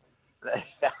 well,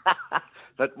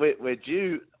 but we're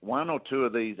due one or two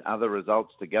of these other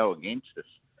results to go against us.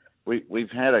 We've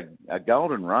had a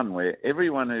golden run where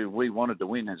everyone who we wanted to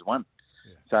win has won.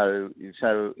 Yeah.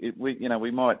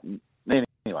 We might.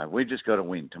 Anyway, we just got to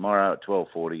win tomorrow at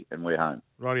 12:40, and we're home.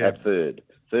 Right, at third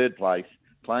place,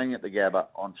 playing at the Gabba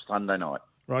on Sunday night.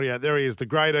 Rightio, there he is, the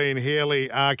great Ian Healy.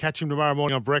 Catch him tomorrow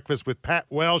morning on Breakfast with Pat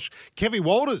Welsh. Kevy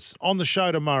Walters on the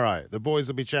show tomorrow. The boys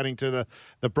will be chatting to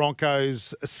the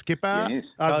Broncos skipper.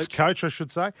 Yes. Coach, I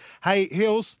should say. Hey,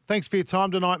 Hills, thanks for your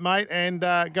time tonight, mate, and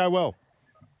go well.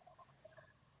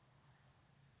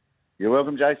 You're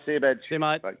welcome, Jay. See you, Badge. See you,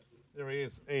 mate. Bye. There he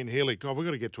is, Ian Healy. God, we've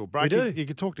got to get to a break. We do. You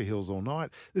can talk to Hills all night.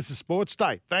 This is Sports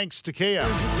Day. Thanks to Kia.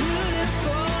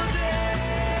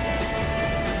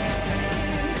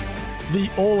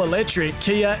 The all-electric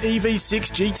Kia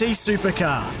EV6 GT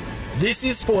Supercar. This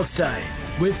is Sports Day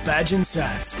with Badge and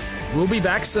Sats. We'll be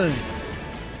back soon.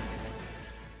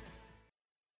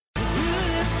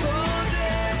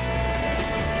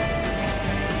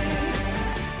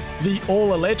 The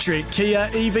all-electric Kia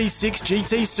EV6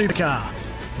 GT Supercar.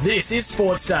 This is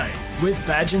Sports Day with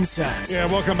Badge and Sats. Yeah,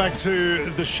 welcome back to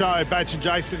the show. Badge and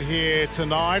Jason here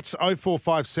tonight.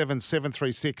 0457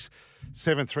 736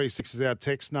 736 is our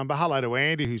text number. Hello to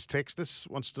Andy, who's texted us.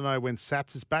 Wants to know when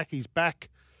Sats is back. He's back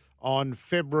on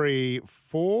February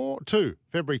 2.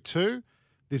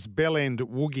 This bell end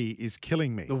woogie is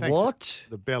killing me. The what?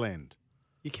 The bell end.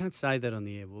 You can't say that on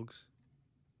the air, Woogs.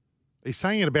 He's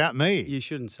saying it about me. You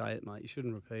shouldn't say it, mate. You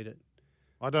shouldn't repeat it.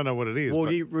 I don't know what it is.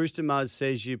 Woogie, Rooster Muzz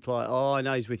says you play. Oh, I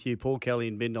know he's with you. Paul Kelly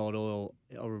and Midnight Oil.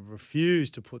 I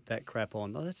refuse to put that crap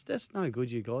on. No, that's no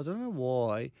good, you guys. I don't know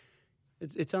why.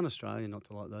 It's un-Australian not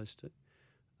to like those two.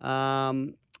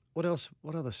 What else?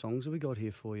 What other songs have we got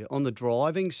here for you? On the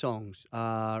driving songs,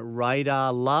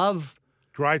 Radar Love.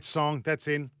 Great song. That's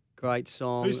in. Great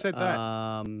song. Who said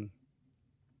that?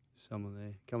 Someone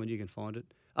there. Come on, you can find it.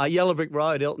 Yellow Brick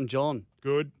Road, Elton John.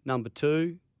 Good. Number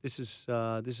 2. This is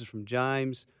from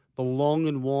James. The Long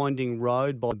and Winding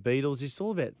Road by Beatles. It's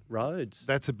all about roads.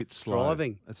 That's a bit slow.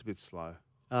 Driving. That's a bit slow.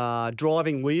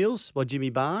 Driving Wheels by Jimmy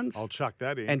Barnes. I'll chuck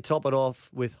that in. And top it off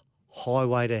with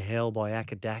Highway to Hell by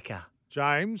Akadaka.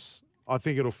 James, I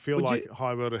think it'll feel like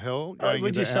Highway to Hell.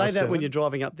 Would you say that when you're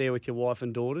driving up there with your wife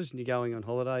and daughters and you're going on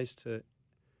holidays to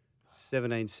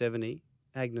 1770,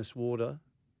 Agnes Water?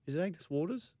 Is it Agnes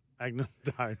Waters? Agnes,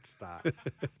 don't start.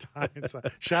 Don't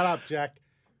start. Shut up, Jack.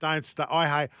 Don't start.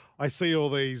 I see all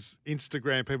these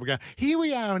Instagram people going, here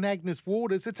we are on Agnes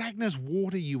Waters. It's Agnes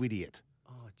Water, you idiot.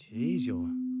 Oh, jeez.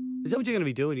 Is that what you're going to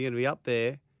be doing? You're going to be up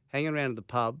there, hanging around at the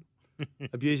pub,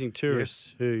 abusing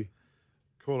tourists who...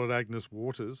 Call it Agnes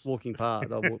Waters. Walking past.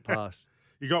 They'll walk past.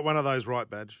 You got one of those right,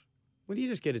 Badge. When do you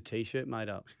just get a T-shirt made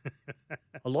up?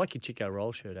 I like your Chico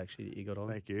Roll shirt, actually, that you got on.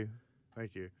 Thank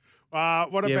you.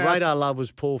 What about... Radar Love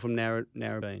was Paul from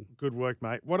Narrabeen. Good work,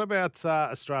 mate. What about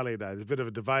Australia Day? There's a bit of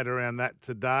a debate around that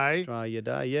today. Australia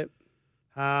Day, yep.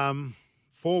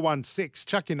 416,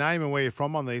 chuck your name and where you're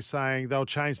from on these, saying they'll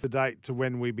change the date to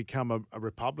when we become a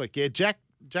republic. Yeah, Jack,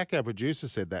 our producer,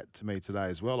 said that to me today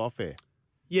as well, off air.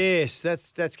 Yes,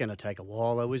 that's going to take a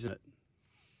while, though, isn't it?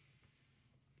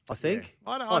 I think.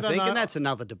 Yeah. I think, know. And that's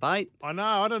another debate. I know.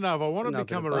 I don't know if I want to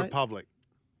become a republic.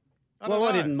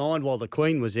 I didn't mind while the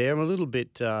Queen was there. I'm a little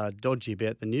bit dodgy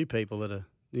about the new people that are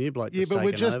the new bloke that's taken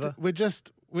over.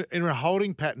 We're in a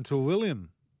holding pattern until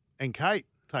William and Kate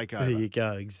take over. There you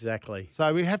go, exactly.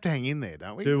 So we have to hang in there,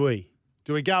 don't we? Do we?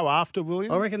 Do we go after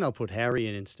William? I reckon they'll put Harry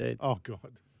in instead. Oh,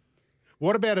 God.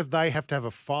 What about if they have to have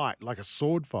a fight, like a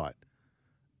sword fight,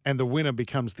 and the winner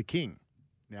becomes the king?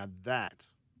 Now that,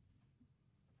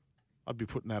 I'd be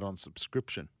putting that on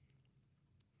subscription.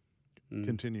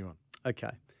 Continue on. Okay.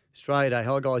 Australia Day.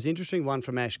 Hi, guys. Interesting one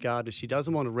from Ash Gardner. She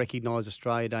doesn't want to recognise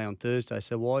Australia Day on Thursday,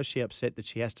 so why is she upset that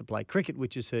she has to play cricket,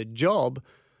 which is her job,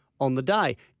 on the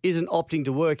day? Isn't opting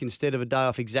to work instead of a day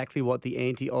off exactly what the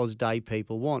anti-Oz Day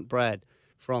people want? Brad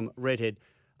from Redhead.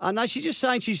 No, she's just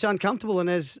saying she's uncomfortable, and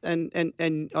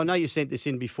I know you sent this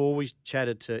in before. We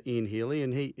chatted to Ian Healy,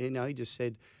 and he just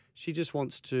said she just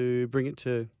wants to bring it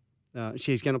to.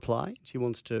 She's going to play. She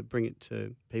wants to bring it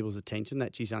to people's attention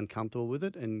that she's uncomfortable with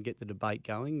it and get the debate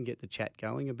going and get the chat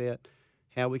going about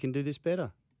how we can do this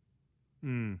better.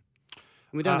 And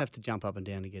we don't have to jump up and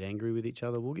down and get angry with each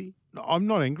other, Woogie. No, I'm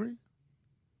not angry.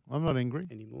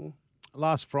 Anymore.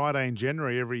 Last Friday in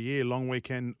January every year, long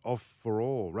weekend off for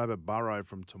all. Rabbit Burrow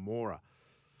from Temora.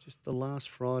 Just the last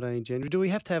Friday in January. Do we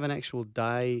have to have an actual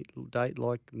date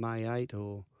like May 8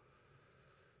 or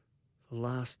the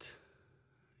last...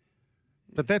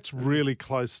 But that's really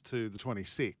close to the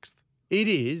 26th. It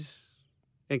is,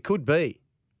 and could be.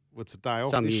 What's a day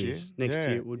off Some this years. year? Next Yeah.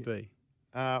 year it would be.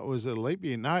 Was it a leap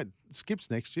year? No, it skips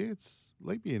next year. It's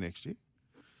leap year next year.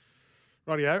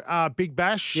 Rightio. Big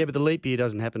Bash. Yeah, but the leap year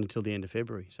doesn't happen until the end of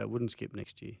February, so it wouldn't skip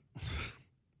next year.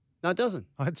 No, it doesn't.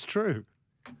 That's true.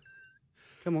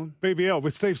 Come on. BBL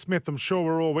with Steve Smith. I'm sure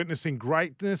we're all witnessing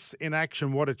greatness in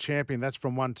action. What a champion. That's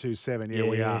from 127. Yeah,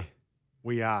 we Yeah. are.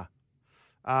 We are.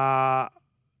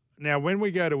 Now, when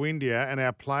we go to India and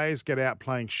our players get out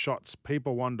playing shots,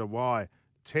 people wonder why.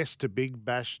 Test to Big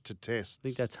Bash to test. I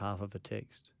think that's half of a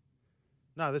text.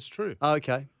 No, that's true. Oh,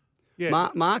 okay.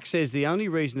 Yeah. Mark says the only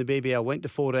reason the BBL went to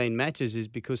 14 matches is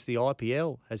because the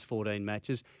IPL has 14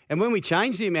 matches. And when we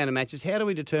change the amount of matches, how do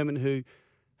we determine who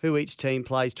each team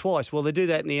plays twice? Well, they do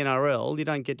that in the NRL. You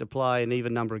don't get to play an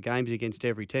even number of games against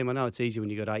every team. I know it's easy when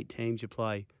you've got 8 teams. You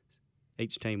play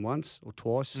each team once or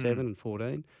twice, 7 and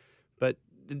 14. But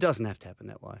it doesn't have to happen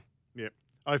that way. Yep.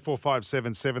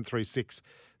 0457 736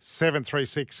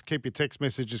 736. Keep your text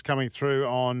messages coming through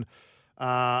on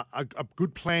a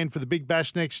good plan for the Big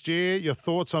Bash next year, your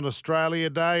thoughts on Australia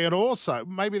Day, and also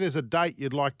maybe there's a date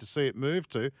you'd like to see it move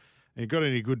to. And you got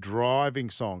any good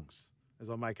driving songs as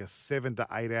I make a 7 to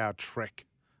 8 hour trek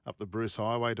up the Bruce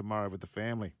Highway tomorrow with the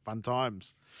family. Fun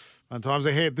times. Fun times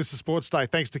ahead. This is Sports Day.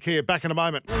 Thanks to Kia. Back in a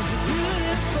moment.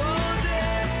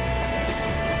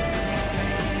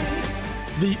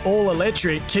 The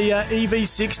all-electric Kia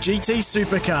EV6 GT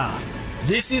Supercar.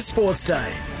 This is Sports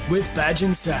Day with Badge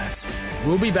and Sats.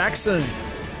 We'll be back soon.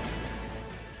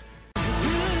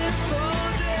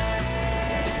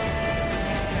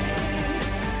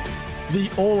 The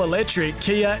all-electric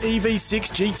Kia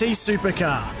EV6 GT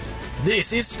Supercar.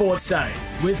 This is Sports Day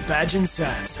with Badge and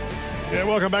Sats. Yeah,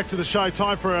 welcome back to the show.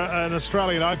 Time for an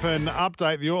Australian Open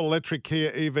update. The all-electric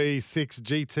Kia EV6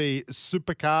 GT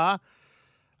Supercar.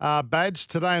 Badge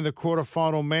today in the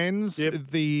quarterfinal men's. Yep.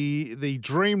 The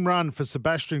dream run for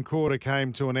Sebastian Korda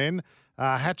came to an end.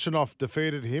 Hatchinoff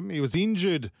defeated him. He was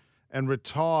injured and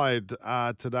retired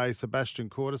today, Sebastian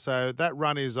Korda. So that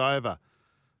run is over.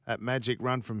 That magic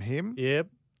run from him. Yep.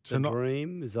 The Tonight-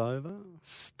 dream is over.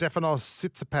 Stefanos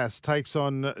Tsitsipas takes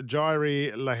on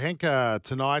Jairi Lehenka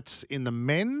tonight in the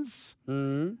men's.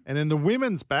 Mm. And in the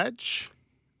women's, Badge.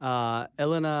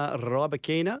 Elena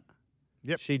Rybakina.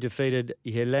 Yep. She defeated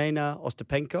Helena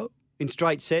Ostapenko in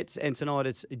straight sets. And tonight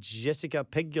it's Jessica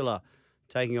Pegula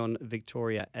taking on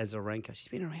Victoria Azarenka. She's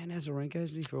been around Azarenka,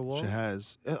 hasn't she, for a while? She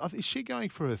has. Is she going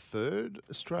for her third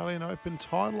Australian Open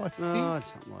title, I think? Oh,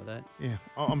 something like that. Yeah,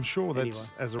 I'm sure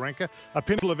that's Azarenka. A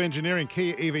pinnacle of engineering,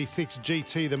 Kia EV6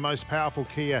 GT, the most powerful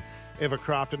Kia ever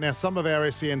crafted. Now, some of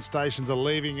our SEN stations are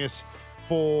leaving us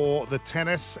for the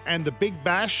tennis and the Big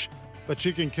Bash, but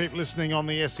you can keep listening on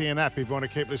the SEN app if you want to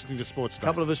keep listening to Sports Day. A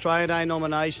couple of Australia Day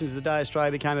nominations. The day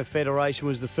Australia became a federation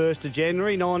was the 1st of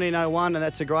January, 1901, and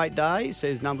that's a great day,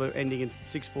 says number ending in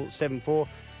 6474.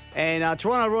 And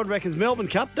Toronto Rod reckons Melbourne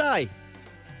Cup Day.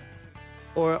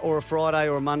 Or a Friday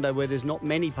or a Monday where there's not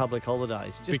many public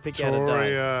holidays. Just pick out a day.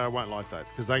 Victoria won't like that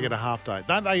because they get a half day.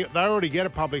 Don't they? They already get a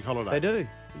public holiday. They do.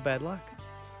 Bad luck.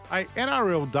 Hey,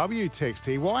 NRLW text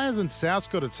here. Why hasn't South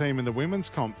got a team in the women's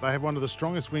comp? They have one of the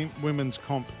strongest women's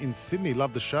comp in Sydney.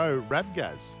 Love the show.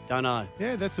 Rabgaz. Don't know.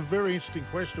 Yeah, that's a very interesting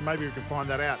question. Maybe we can find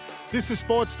that out. This is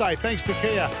Sports Day. Thanks to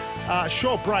Kia.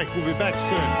 Short break. We'll be back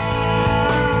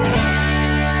soon.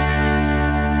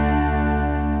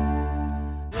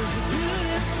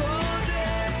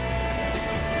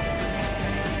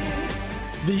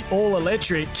 The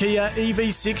all-electric Kia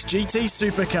EV6 GT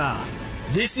Supercar.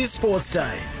 This is Sports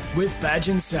Day with Badge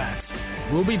and Sats.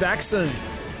 We'll be back soon.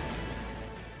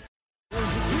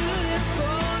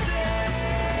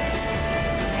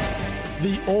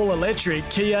 The all-electric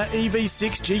Kia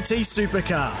EV6 GT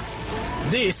Supercar.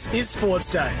 This is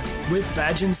Sports Day with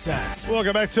Badge and Sats.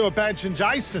 Welcome back to a Badge and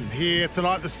Jason here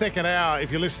tonight, the second hour.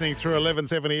 If you're listening through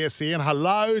 1170 SEN,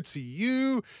 hello to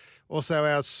you. Also,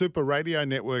 our Super Radio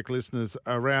Network listeners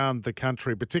around the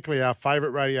country, particularly our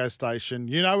favourite radio station.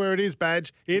 You know where it is,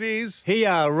 Badge. It is Here,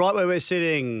 right where we're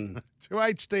sitting.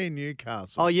 2HD in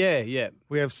Newcastle. Oh, yeah.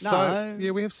 We have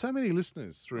we have so many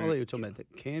listeners I through. thought you were talking about the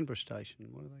Canberra station.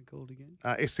 What are they called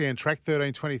again? SEN Track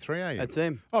 1323 AM. That's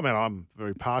them. I mean, I'm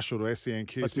very partial to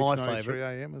SENQ That's my 693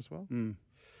 favourite. AM as well. Mm.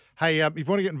 Hey, if you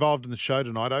want to get involved in the show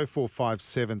tonight,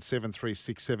 0457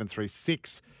 736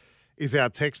 736 is our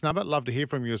text number. Love to hear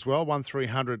from you as well.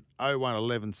 1300 01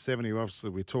 1170. Obviously,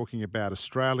 we're talking about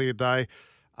Australia Day.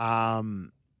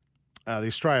 The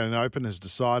Australian Open has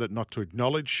decided not to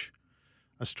acknowledge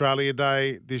Australia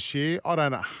Day this year. I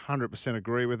don't 100%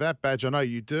 agree with that. Badge, I know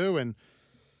you do. And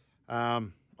I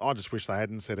just wish they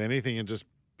hadn't said anything and just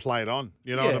play it on.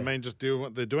 You know what I mean? Just do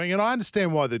what they're doing. And I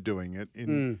understand why they're doing it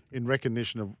in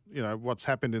recognition of, what's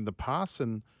happened in the past.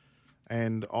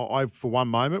 And I, for one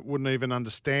moment, wouldn't even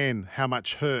understand how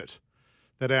much hurt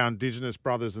that our Indigenous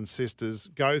brothers and sisters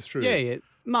go through. Yeah.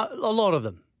 A lot of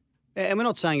them. And we're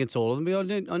not saying it's all of them.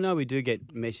 But I know we do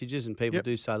get messages and people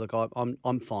do say, look,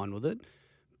 I'm fine with it.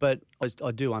 But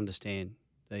I do understand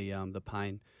the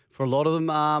pain for a lot of them.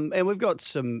 And we've got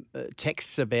some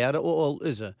texts about it. Well,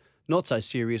 there's a not so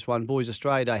serious one. Boys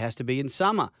Australia Day has to be in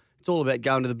summer. It's all about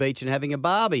going to the beach and having a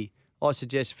barbie. I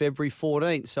suggest February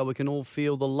 14th so we can all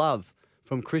feel the love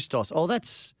from Christos. Oh,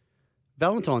 that's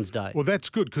Valentine's Day. Well, that's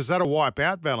good because that'll wipe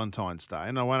out Valentine's Day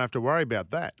and I won't have to worry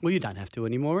about that. Well, you don't have to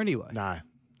anymore anyway. No.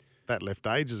 That left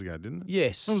ages ago, didn't it?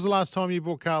 Yes. When was the last time you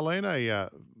bought Carlene a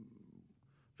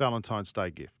Valentine's Day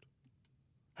gift?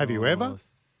 Have you ever?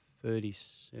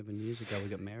 37 years ago we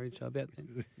got married, so about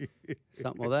then.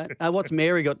 Something like that. What's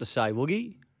Mary got to say,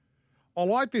 Woogie? I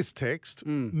like this text.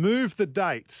 Move the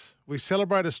dates. We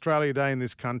celebrate Australia Day in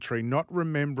this country, not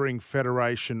remembering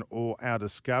Federation or our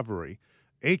discovery.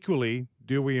 Equally,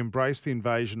 do we embrace the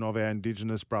invasion of our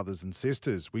Indigenous brothers and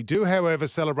sisters? We do, however,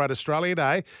 celebrate Australia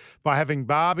Day by having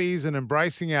Barbies and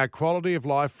embracing our quality of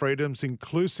life freedoms,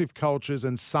 inclusive cultures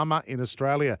and summer in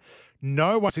Australia.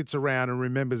 No one sits around and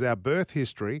remembers our birth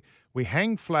history. We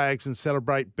hang flags and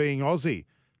celebrate being Aussie.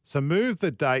 So move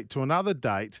the date to another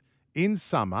date in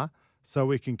summer so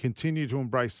we can continue to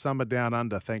embrace summer down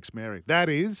under. Thanks, Mary. That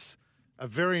is a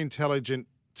very intelligent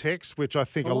text, which I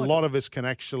think a lot of us can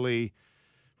actually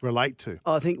relate to.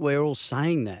 I think we're all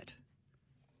saying that.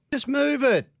 Just move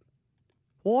it.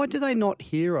 Why do they not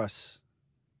hear us,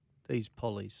 these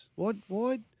pollies? Why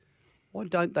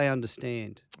don't they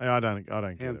understand? I don't get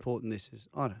how important this is.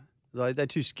 I don't. They're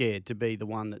too scared to be the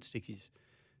one that sticks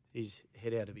his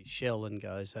head out of his shell and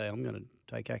goes, hey, I'm going to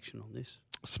take action on this.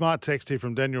 Smart text here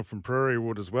from Daniel from Prairie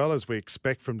Wood as well, as we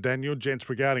expect from Daniel. Gents,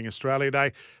 regarding Australia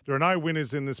Day, there are no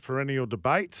winners in this perennial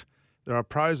debate. There are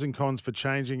pros and cons for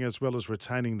changing as well as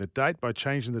retaining the date. By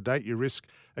changing the date, you risk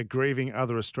aggrieving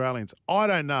other Australians. I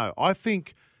don't know. I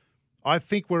think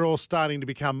we're all starting to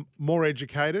become more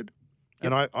educated,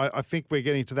 and I think we're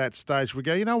getting to that stage. We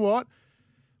go, you know what?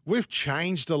 We've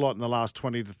changed a lot in the last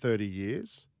 20 to 30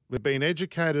 years. We've been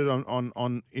educated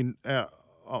on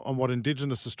what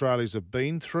Indigenous Australians have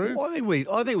been through. Well,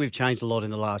 I think we've changed a lot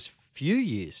in the last few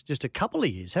years, just a couple of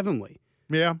years, haven't we?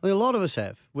 Yeah, a lot of us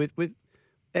have with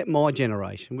at my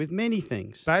generation with many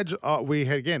things. Badge, we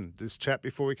had again this chat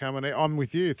before we came on air. I'm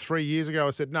with you. 3 years ago,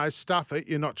 I said, no, stuff it.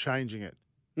 You're not changing it.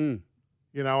 You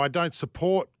know, I don't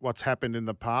support what's happened in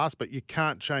the past, but you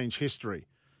can't change history.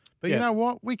 But you know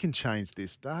what? We can change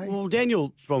this day. Well,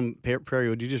 Daniel from Prairie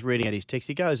Wood, you're just reading out his text.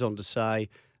 He goes on to say,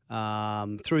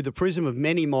 through the prism of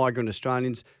many migrant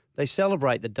Australians, they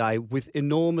celebrate the day with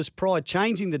enormous pride.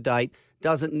 Changing the date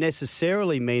doesn't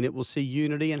necessarily mean it will see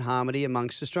unity and harmony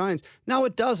amongst Australians. No,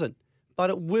 it doesn't.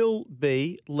 But it will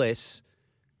be less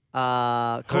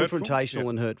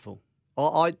confrontational and hurtful.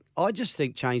 I just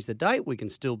think change the date. We can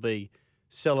still be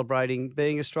celebrating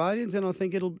being Australians, and I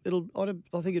think it'll be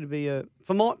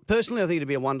personally, I think it'd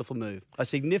be a wonderful move, a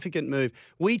significant move.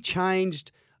 We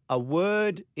changed a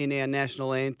word in our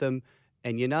national anthem,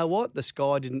 and you know what? The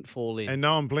sky didn't fall in. And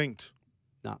no one blinked.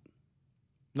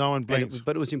 No one blinked.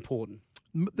 But it was important.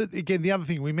 Again, the other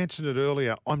thing, we mentioned it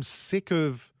earlier, I'm sick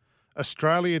of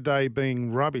Australia Day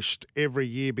being rubbished every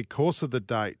year because of the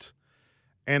date.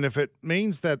 And if it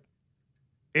means that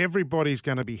everybody's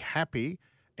going to be happy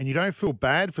and you don't feel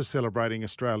bad for celebrating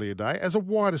Australia Day, as a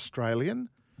white Australian,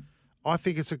 I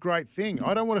think it's a great thing.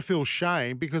 I don't want to feel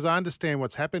shame because I understand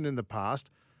what's happened in the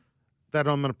past, that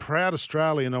I'm a proud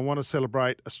Australian. I want to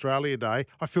celebrate Australia Day.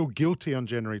 I feel guilty on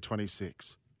January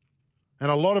 26. And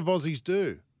a lot of Aussies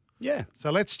do. Yeah. So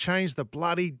let's change the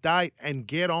bloody date and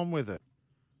get on with it.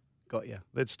 Got you.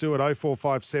 Let's do it.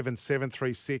 0457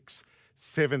 736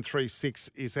 736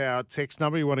 is our text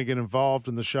number. You want to get involved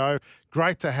in the show.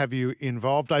 Great to have you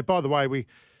involved. Hey, by the way, we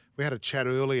had a chat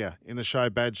earlier in the show,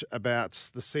 Badge, about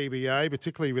the CBA,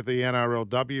 particularly with the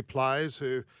NRLW players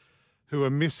who are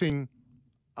missing,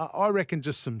 I reckon,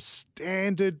 just some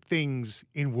standard things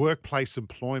in workplace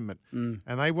employment. And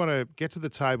they want to get to the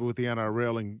table with the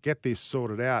NRL and get this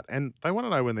sorted out. And they want to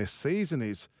know when their season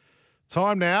is.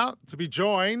 Time now to be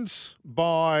joined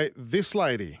by this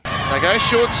lady. They go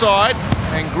short side,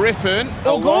 and Griffin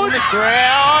along the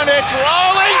ground. It's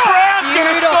rolling. Brown's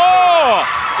going to score.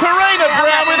 Karina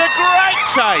Brown with a great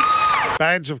chase.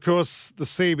 Badge, of course, the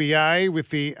CBA with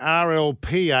the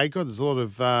RLPA. God, there's a lot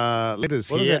of letters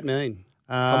here. What does that mean?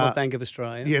 Commonwealth Bank of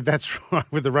Australia. Yeah, that's right,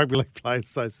 with the Rugby League Players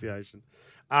Association.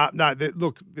 No,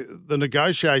 look, the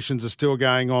negotiations are still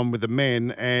going on with the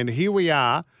men, and here we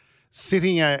are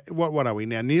sitting at, what are we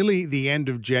now, nearly the end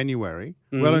of January,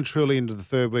 well and truly into the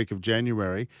third week of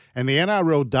January, and the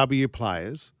NRLW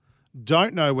players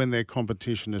don't know when their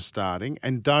competition is starting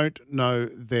and don't know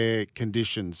their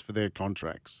conditions for their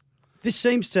contracts. This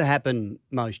seems to happen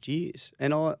most years,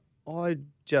 and I'm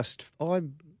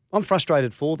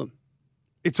frustrated for them.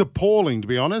 It's appalling, to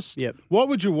be honest. Yep. Why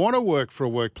would you want to work for a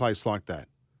workplace like that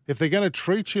if they're going to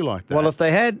treat you like that? Well, if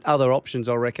they had other options,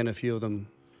 I reckon a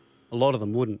lot of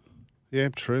them wouldn't. Yeah,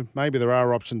 true. Maybe there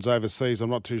are options overseas. I'm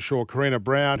not too sure. Karina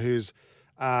Brown, who's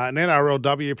an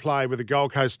NRLW player with the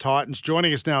Gold Coast Titans,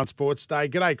 joining us now on Sports Day.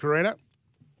 G'day, Karina.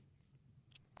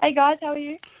 Hey, guys. How are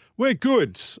you? We're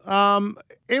good.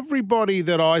 Everybody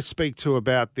that I speak to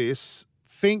about this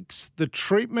thinks the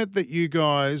treatment that you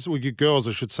guys, or you girls,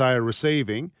 I should say, are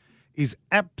receiving is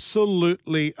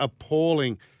absolutely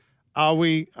appalling. Are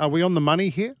we on the money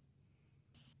here?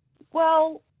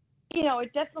 Well,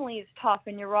 it definitely is tough,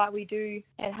 and you're right, we do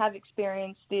and have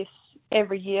experienced this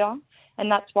every year, and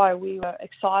that's why we were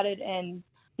excited and,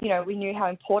 we knew how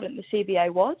important the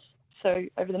CBA was. So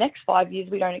over the next 5 years,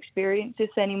 we don't experience this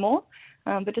anymore.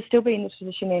 But to still be in this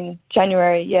position in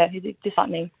January, it's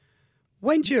disheartening.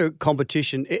 When's your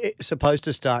competition supposed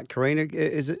to start, Karina?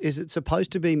 Is it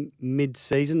supposed to be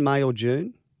mid-season, May or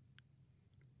June?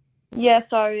 Yeah,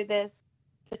 so they're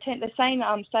saying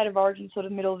State of Origin sort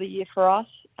of middle of the year for us,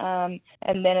 and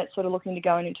then it's sort of looking to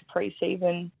going into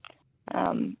pre-season,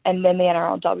 and then the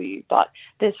NRLW. But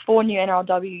there's 4 new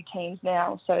NRLW teams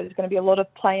now, so there's going to be a lot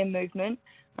of player movement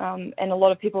and a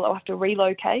lot of people that will have to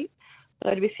relocate.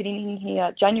 So to be sitting in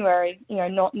here January,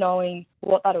 not knowing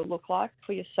what that'll look like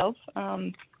for yourself,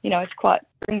 it's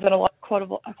brings on quite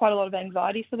a lot of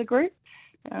anxiety for the group,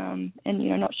 and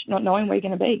not knowing where you're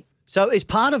going to be. So as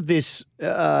part of this,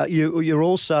 you're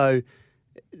also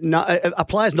a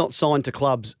player's not signed to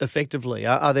clubs effectively.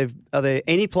 Are there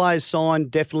any players signed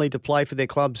definitely to play for their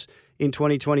clubs in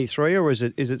 2023, or is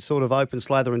it sort of open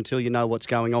slather until you know what's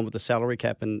going on with the salary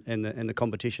cap and the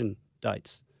competition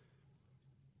dates?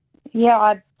 Yeah,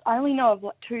 I only know of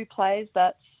 2 players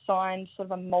that signed sort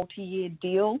of a multi-year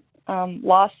deal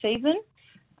last season,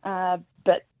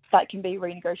 but that can be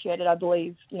renegotiated, I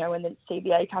believe, when the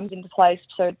CBA comes into place.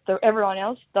 So everyone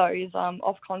else, though, is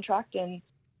off contract, and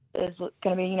there's going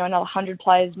to be, another 100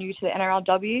 players new to the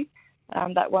NRLW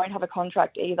that won't have a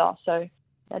contract either. So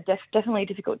definitely a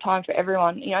difficult time for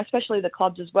everyone, especially the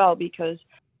clubs as well, because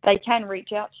they can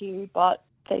reach out to you, but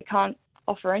they can't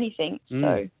offer anything.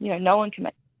 So, no one can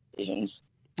make decisions.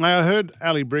 I heard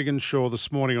Ali Brigginshaw this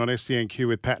morning on SDNQ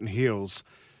with Patton Hills,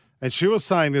 and she was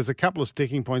saying there's a couple of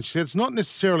sticking points. She said it's not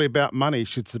necessarily about money,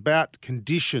 it's about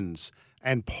conditions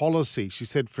and policy. She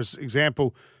said, for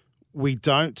example, we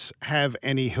don't have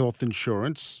any health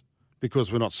insurance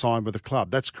because we're not signed with a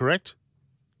club. That's correct?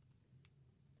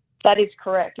 That is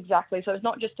correct, exactly. So it's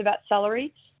not just about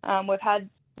salary. We've had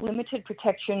limited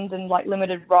protections and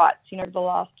limited rights, the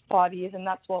last 5 years, and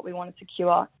that's what we want to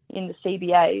secure in the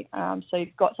CBA. So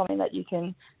you've got something that you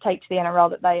can take to the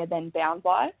NRL that they are then bound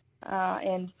by,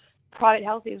 and private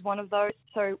health is one of those.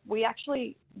 So we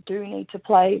actually do need to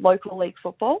play local league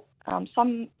football.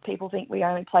 Some people think we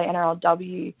only play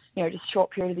NRLW, just a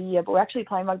short period of the year, but we're actually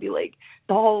playing rugby league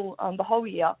the whole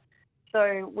year.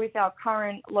 So with our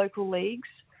current local leagues,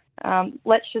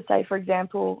 let's just say, for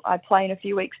example, I play in a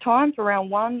few weeks' time for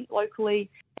round 1 locally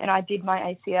and I did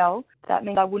my ACL. That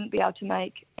means I wouldn't be able to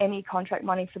make any contract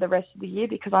money for the rest of the year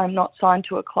because I'm not signed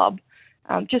to a club.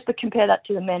 Just to compare that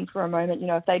to the men for a moment,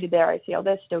 if they did their ACL,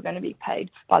 they're still going to be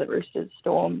paid by the Roosters,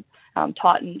 Storm,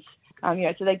 Titans,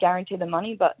 so they guarantee the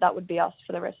money, but that would be us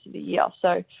for the rest of the year.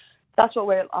 So that's what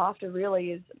we're after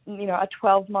really is, a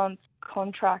 12-month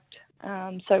contract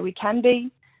so we can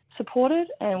be supported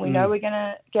and we know we're going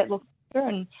to get looked after,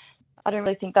 and I don't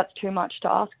really think that's too much to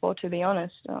ask for, to be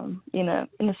honest, in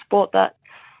a sport that,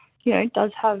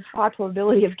 does have high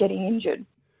probability of getting injured.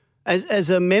 As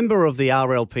a member of the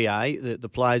RLPA, the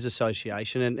Players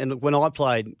Association, and look, when I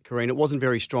played, Karina, it wasn't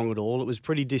very strong at all. It was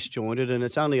pretty disjointed, and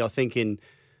it's only, I think, in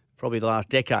probably the last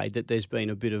decade that there's been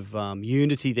a bit of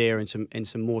unity there and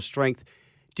some more strength.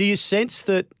 Do you sense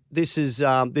that this is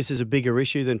a bigger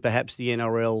issue than perhaps the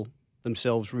NRL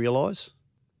themselves realise?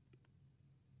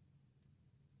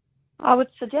 I would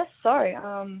suggest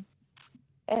so.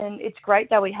 And it's great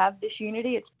that we have this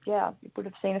unity. You would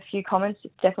have seen a few comments.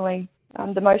 It's definitely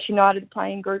the most united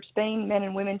playing group's been, men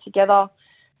and women together.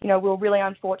 We were really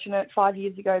unfortunate 5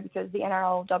 years ago because the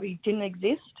NRLW didn't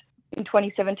exist in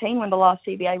 2017 when the last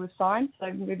CBA was signed.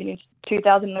 So moving into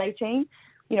 2018,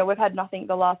 we've had nothing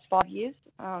the last 5 years.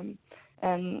 And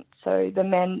And so the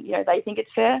men, they think it's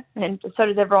fair, and so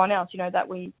does everyone else, that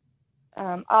we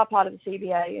are part of the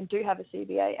CBA and do have a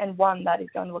CBA, and one that is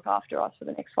going to look after us for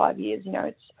the next 5 years.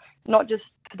 It's not just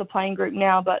for the playing group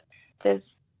now, but there's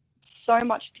so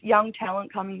much young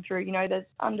talent coming through. There's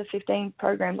under 15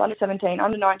 programs, under 17,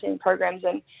 under 19 programs,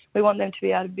 and we want them to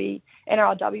be able to be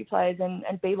NRLW players and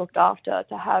be looked after,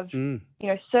 to have,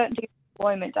 certainty of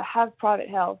employment, to have private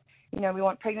health. We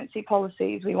want pregnancy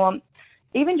policies. We want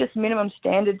even just minimum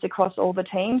standards across all the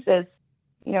teams.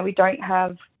 We don't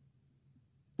have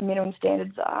minimum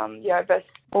standards, versus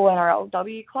all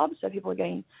NRLW clubs, so people are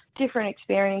getting different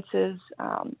experiences.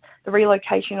 The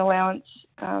relocation allowance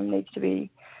needs to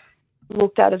be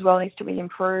looked at as well, needs to be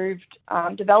improved.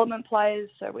 Development players,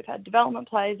 so we've had development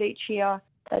players each year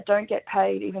that don't get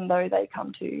paid, even though they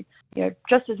come to,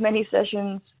 just as many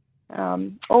sessions,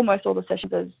 almost all the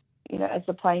sessions as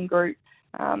the playing group,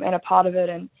 and a part of it.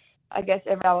 And I guess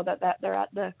every hour that they're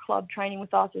at the club training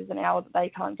with us is an hour that they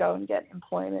can't go and get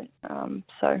employment.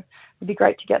 So it'd be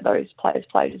great to get those players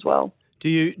played as well. Do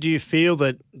you feel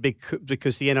that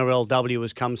because the NRLW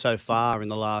has come so far in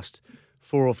the last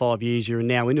 4 or 5 years, you're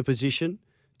now in a position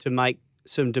to make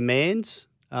some demands,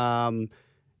 rather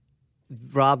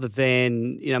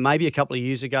than maybe a couple of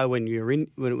years ago when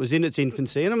it was in its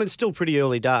infancy? And I mean, it's still pretty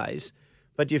early days,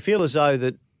 but do you feel as though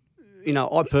that?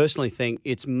 I personally think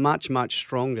it's much, much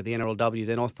stronger, the NRLW,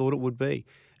 than I thought it would be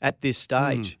at this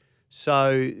stage.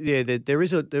 So yeah, there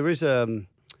is a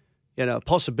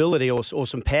possibility or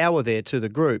some power there to the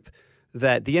group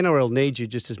that the NRL needs you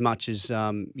just as much as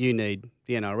you need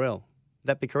the NRL. Would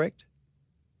that be correct?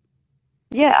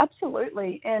 Yeah,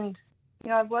 absolutely. And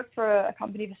I've worked for a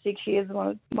company for 6 years,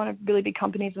 one of the really big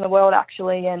companies in the world,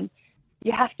 actually, and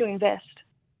you have to invest.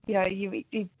 You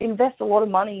invest a lot of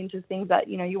money into things that,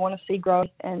 you want to see growth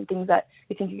and things that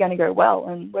you think are going to go well.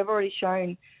 And we've already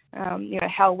shown,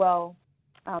 how well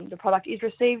the product is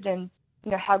received and,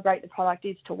 how great the product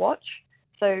is to watch.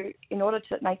 So in order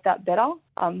to make that better,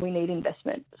 we need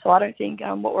investment. So I don't think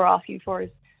what we're asking for is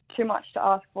too much to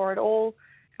ask for at all.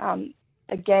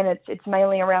 Again, it's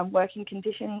mainly around working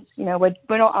conditions. We're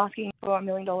not asking for $1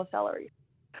 million salary.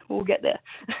 We'll get there.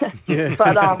 Yeah.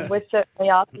 But we're certainly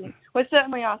asking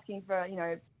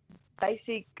for,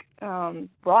 basic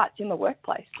rights in the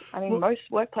workplace. I mean, most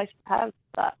workplaces have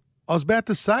that. I was about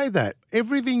to say that.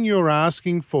 Everything you're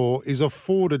asking for is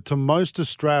afforded to most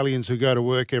Australians who go to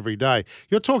work every day.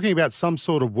 You're talking about some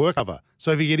sort of work cover.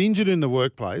 So if you get injured in the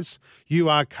workplace, you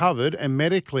are covered and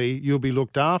medically you'll be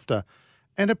looked after.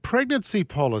 And a pregnancy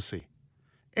policy.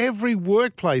 Every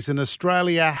workplace in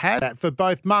Australia has that for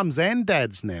both mums and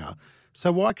dads now.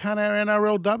 So why can't our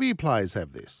NRLW players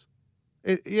have this?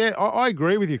 I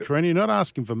agree with you, Karina. You're not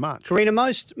asking for much. Karina,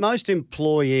 most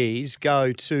employees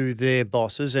go to their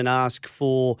bosses and ask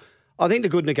for, I think the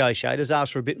good negotiators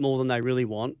ask for a bit more than they really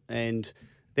want, and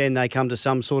then they come to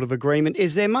some sort of agreement.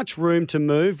 Is there much room to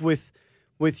move with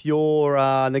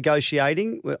your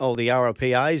negotiating, or the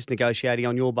RLPA's negotiating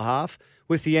on your behalf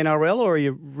with the NRL, or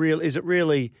is it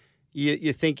really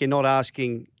you think you're not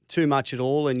asking too much at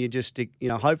all, and you're just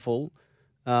hopeful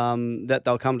that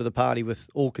they'll come to the party with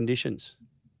all conditions?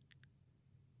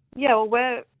 Yeah, well,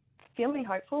 we're feeling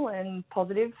hopeful and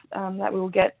positive that we will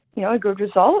get a good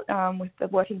result with the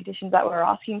working conditions that we're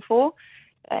asking for.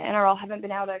 NRL haven't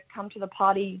been able to come to the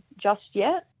party just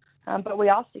yet, but we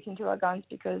are sticking to our guns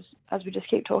because, as we just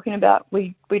keep talking about,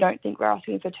 we don't think we're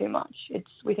asking for too much.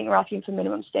 We think we're asking for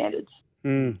minimum standards.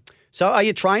 So are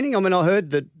you training? I mean, I heard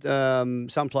that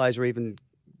some players are even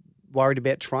worried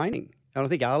about training. And I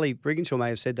think Ali Brigginshaw may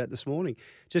have said that this morning.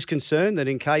 Just concerned that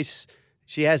in case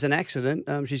she has an accident,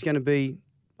 she's going to be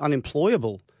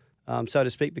unemployable, so to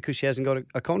speak, because she hasn't got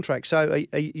a contract. So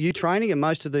are you training, and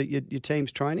most of your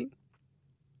team's training?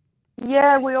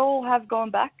 Yeah, we all have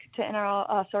gone back to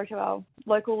to our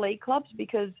local league clubs,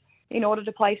 because in order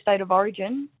to play State of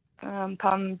Origin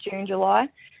come June, July,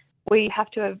 we have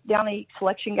to have the only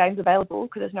selection games available,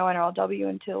 because there's no NRLW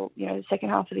until the second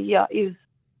half of the year, is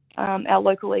our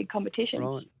local league competition.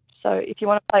 Right. So if you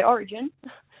want to play Origin,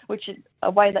 which is a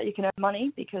way that you can earn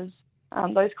money, because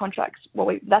those contracts,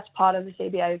 that's part of the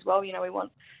CBA as well. We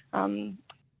want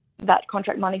that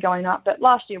contract money going up. But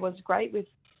last year was great. I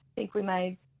think we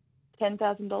made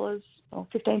 $10,000 or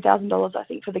 $15,000, I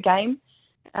think, for the game.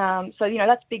 So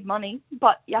that's big money.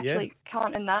 But you actually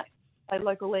can't earn that play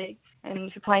local league. And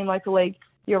if you're playing local league,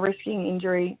 you're risking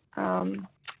injury.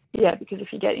 Because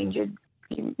if you get injured,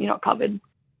 you're not covered.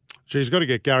 She's got to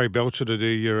get Gary Belcher to do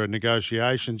your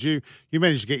negotiations. You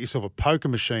managed to get yourself a poker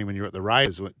machine when you were at the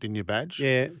Raiders, didn't you, Badge?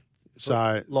 Yeah.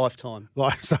 So lifetime.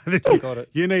 So Got it.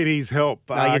 you need his help.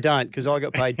 No, you don't, because I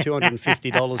got paid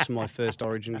 $250 for my first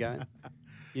Origin game.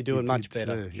 You're doing much did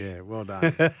better. too. Yeah, well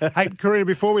done. Hey, Karina,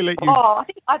 before we let you... Oh, I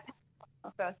think I paid my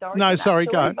first Origin. No, sorry,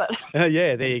 actually, go. But...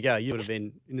 Yeah, there you go. You would have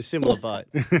been in a similar boat.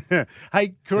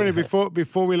 Hey, Karina,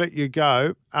 before we let you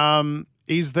go,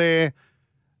 is there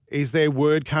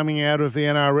word coming out of the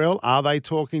NRL? Are they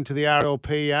talking to the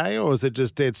RLPA, or is it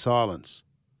just dead silence?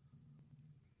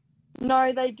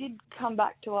 No, they did come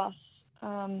back to us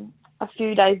a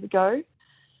few days ago,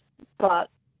 but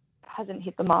hasn't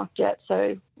hit the mark yet.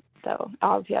 So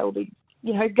RLPA will be,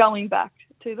 going back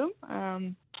to them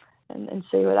and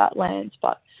see where that lands.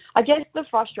 But I guess the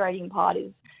frustrating part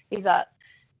is that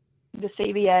the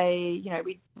CBA,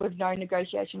 we've known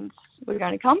negotiations were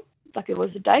going to come. Like, it was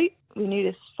a date. We knew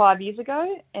this 5 years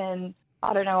ago, and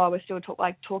I don't know why we're still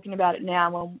talking about it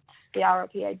now when the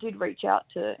RLPA did reach out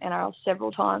to NRL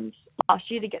several times last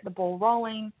year to get the ball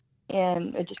rolling,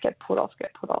 and it just get put off.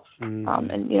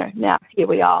 Mm. And, now here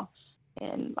we are.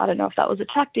 And I don't know if that was a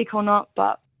tactic or not,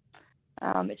 but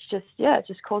it's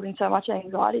just causing so much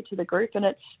anxiety to the group, and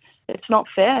it's not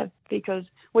fair because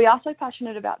we are so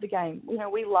passionate about the game.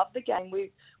 We love the game.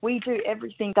 We do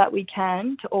everything that we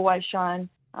can to always shine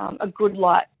a good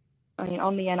light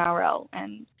on the NRL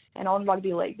and on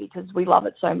rugby league because we love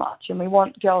it so much, and we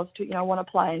want girls to want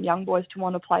to play and young boys to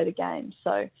want to play the game.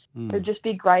 So it would just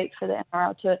be great for the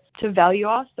NRL to value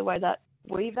us the way that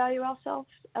we value ourselves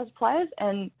as players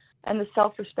and the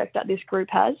self-respect that this group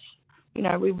has.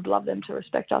 We would love them to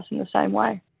respect us in the same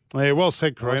way. Yeah, well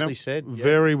said, Karina. Nicely said. Yeah.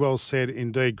 Very well said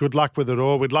indeed. Good luck with it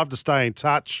all. We'd love to stay in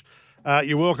touch.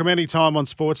 You're welcome anytime on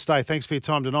Sports Day. Thanks for your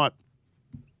time tonight.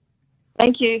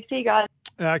 Thank you. See you guys.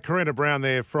 Karina Brown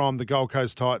there from the Gold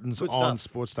Coast Titans Good on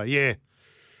stuff. Sports Day. Yeah,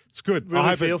 it's good.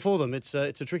 Really feel for them. It's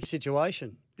a tricky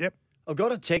situation. Yep. I've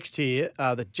got a text here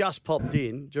that just popped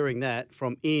in during that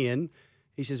from Ian.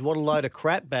 He says, what a load of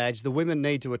crap, Badge. The women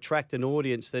need to attract an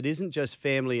audience that isn't just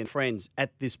family and friends.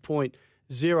 At this point,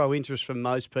 zero interest from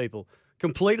most people.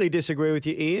 Completely disagree with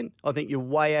you, Ian. I think you're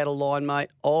way out of line, mate.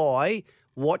 I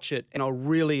watch it and I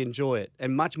really enjoy it.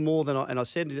 And much more than I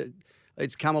said,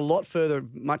 it's come a lot further,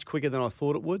 much quicker than I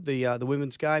thought it would, the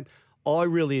women's game. I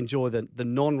really enjoy the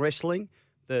non-wrestling,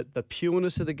 the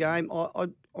pureness of the game.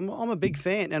 I'm a big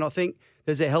fan, and I think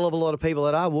there's a hell of a lot of people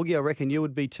that are. Woogie, I reckon you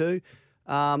would be too.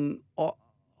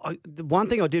 The one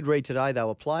thing I did read today, though,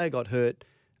 a player got hurt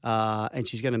and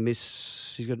she's going to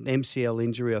miss, she's got an MCL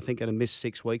injury, I think going to miss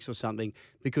 6 weeks or something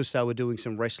because they were doing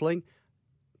some wrestling.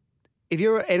 If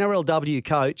you're an NRLW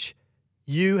coach,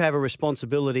 you have a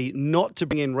responsibility not to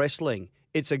bring in wrestling.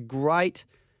 It's a great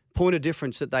point of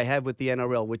difference that they have with the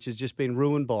NRL, which has just been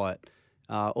ruined by it,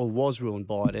 or was ruined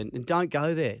by it. And don't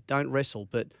go there, don't wrestle.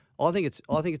 But I think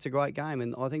it's a great game,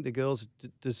 and I think the girls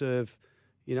deserve,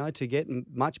 to get in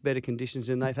much better conditions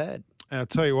than they've had. And I'll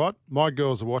tell you what, my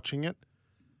girls are watching it,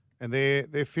 and they're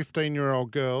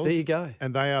 15-year-old girls. There you go.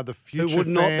 And they are the future fans. Who would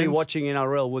not be watching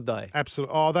NRL, would they?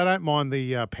 Absolutely. Oh, they don't mind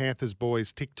the Panthers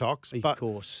boys' TikToks. Of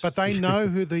course. But they know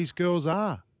who these girls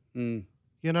are. Mm.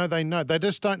 They know. They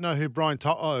just don't know who Brian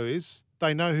To'o is.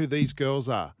 They know who these girls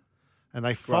are. And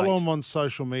they follow them on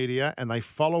social media, and they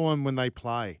follow them when they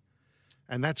play.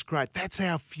 And that's great. That's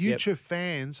our future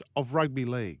fans of rugby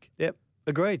league. Yep.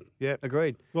 Agreed. Yeah,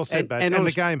 agreed. Well said, Badge. And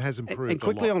the game has improved. And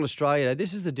quickly a lot. on Australia,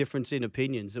 this is the difference in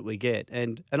opinions that we get,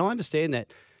 and I understand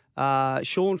that.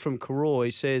 Sean from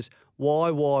Karoi says, "Why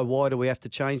do we have to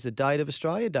change the date of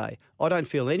Australia Day? I don't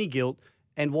feel any guilt,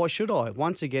 and why should I?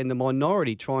 Once again, the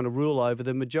minority trying to rule over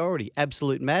the majority.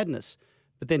 Absolute madness."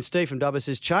 But then Steve from Dubbo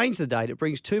says, "Change the date. It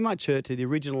brings too much hurt to the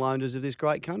original owners of this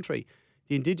great country.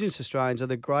 The Indigenous Australians are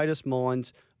the greatest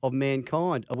minds of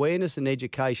mankind. Awareness and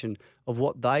education of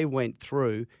what they went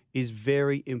through is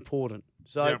very important."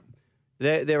 So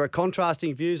there are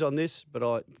contrasting views on this, but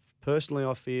I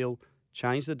feel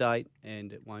change the date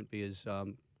and it won't be as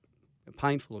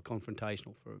painful or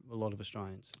confrontational for a lot of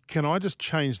Australians. Can I just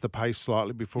change the pace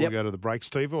slightly before we go to the break?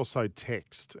 Steve also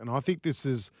text, and I think this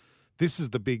is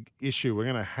the big issue we're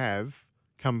going to have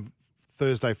come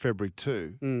Thursday, February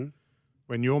 2.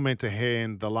 When you're meant to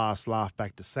hand the last laugh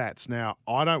back to Sats. Now,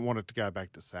 I don't want it to go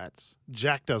back to Sats.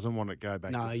 Jack doesn't want it to go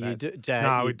back to Sats. No, you do, Jack.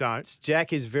 No, we don't.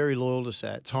 Jack is very loyal to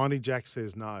Sats. Tiny Jack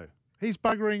says no. He's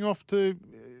buggering off to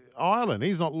Ireland.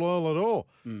 He's not loyal at all.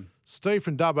 Steve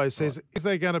from Dubbo says, is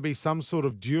there going to be some sort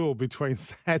of duel between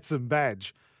Sats and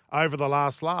Badge over the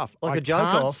last laugh? Like a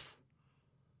joke-off?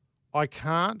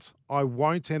 I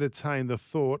won't entertain the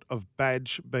thought of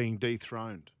Badge being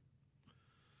dethroned.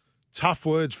 Tough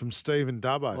words from Stephen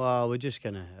Dubbo. Well, we're just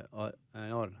going to. I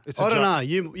don't It's a know.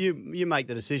 joke. You make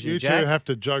the decision, You Jack. two have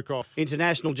to joke off.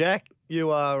 International Jack, you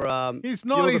are. He's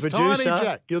not. You're He's the tiny, producer.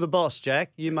 Jack. You're the boss,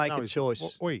 Jack. You make No, a he's-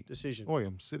 choice. Oi. Decision. Oi,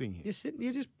 I'm sitting here.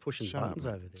 You're just pushing Shut buttons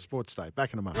up, over mate. there. Sports Day.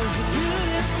 Back in a moment.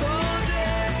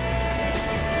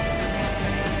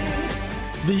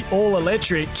 The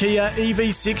all-electric Kia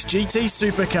EV6 GT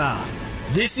Supercar.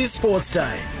 This is Sports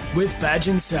Day with Badge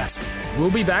and Sats.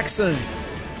 We'll be back soon.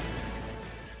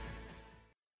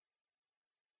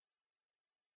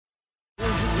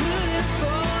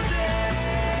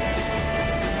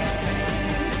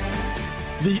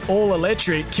 The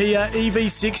all-electric Kia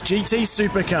EV6 GT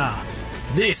Supercar.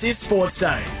 This is Sports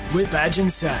Day with Badge and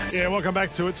Sats. Yeah, welcome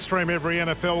back to it. Stream every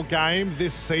NFL game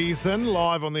this season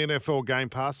live on the NFL Game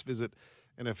Pass. Visit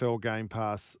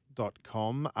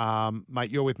NFLGamePass.com. Mate,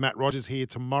 you're with Matt Rogers here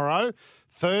tomorrow.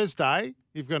 Thursday,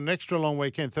 you've got an extra long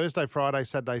weekend. Thursday, Friday,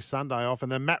 Saturday, Sunday off.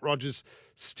 And then Matt Rogers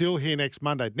still here next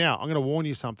Monday. Now, I'm going to warn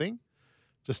you something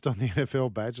just on the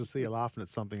NFL badge. I see you laughing at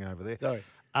something over there. Sorry.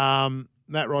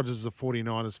 Matt Rogers is a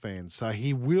 49ers fan. So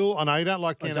he will, I know you don't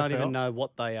like the NFL. I don't even know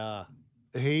what they are.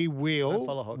 He will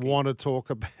follow hockey. want to talk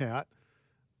about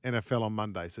NFL on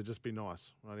Monday. So just be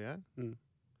nice. Rightio?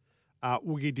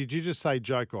 Woogie, did you just say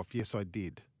joke off? Yes, I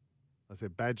did. I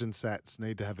said Badge and Sats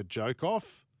need to have a joke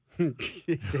off.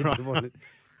 He said he wanted-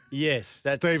 Yes,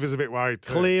 that's Steve is a bit worried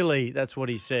too. clearly that's what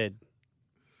he said.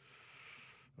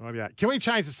 Rightio. Can we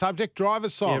change the subject? Driver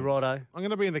songs. Yeah, righto. I'm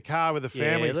going to be in the car with the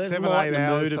family let's 7, lighten 8 the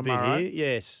hours mood a bit tomorrow. here.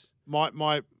 Yes.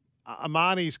 My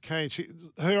Amani's keen.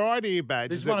 Her idea, Badge.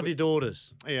 This is is one that of your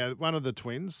daughters. Yeah, one of the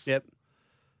twins. Yep.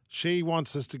 She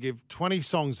wants us to give 20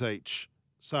 songs each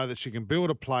so that she can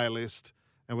build a playlist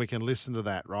and we can listen to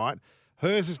that, right?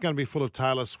 Hers is going to be full of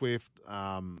Taylor Swift,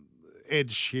 Ed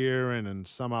Sheeran and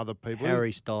some other people.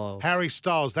 Harry Styles. Harry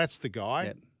Styles, that's the guy.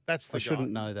 Yep. That's the I guy.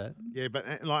 shouldn't know that. Yeah, but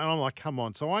I'm like, come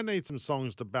on. So I need some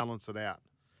songs to balance it out.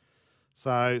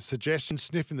 So suggestions,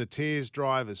 Sniffing the Tears,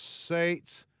 Driver's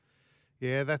Seat.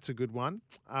 Yeah, that's a good one.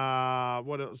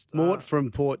 What else? Mort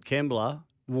from Port Kembla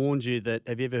warned you that,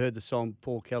 have you ever heard the song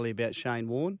Paul Kelly about Shane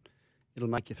Warne? It'll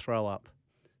make you throw up.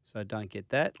 So don't get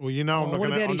that. Well, you know, I'm not what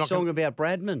gonna, about I'm his not song gonna, about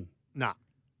Bradman? Nah.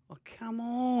 Oh, come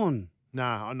on. No,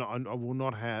 I will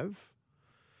not have.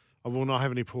 I will not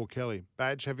have any Paul Kelly.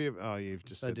 Badge, have you? Oh, you've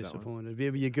just So said that one.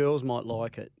 disappointed. Your girls might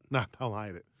like it. No, they'll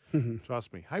hate it.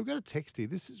 Trust me. Hey, we've got a text here.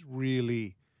 This is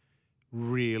really,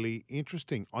 really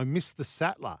interesting. I missed the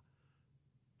Sattler.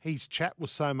 His chat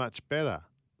was so much better.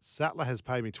 Sattler has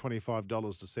paid me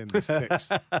 $25 to send this text.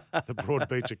 The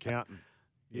Broadbeach accountant.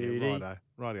 Yeah, Beauty.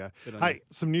 righto. Good on Hey, you.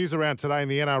 some news around today in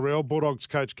the NRL. Bulldogs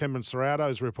coach Cameron Serrato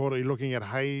is reportedly looking at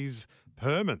Hayes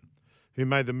Perman, who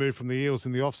made the move from the Eels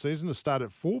in the off-season to start at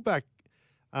fullback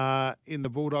in the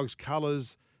Bulldogs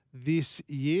colours this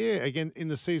year, again in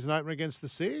the season opener against the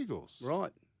Sea Eagles.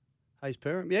 Right. Hayes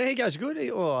Perham. Yeah, he goes good.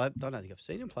 I don't think I've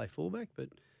seen him play fullback, but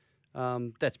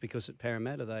that's because at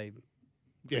Parramatta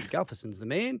Gutherson's the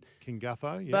man. King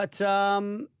Gutho, yeah. But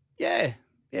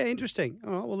yeah, interesting.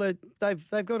 All right, well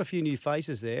they've got a few new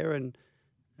faces there, and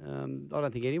I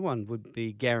don't think anyone would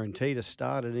be guaranteed to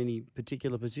start at any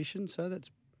particular position, so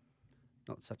that's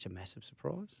not such a massive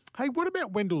surprise. Hey, what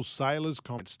about Wendell Saylor's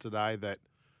comments today that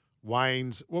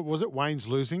Wayne's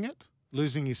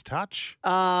losing his touch?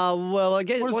 Well, I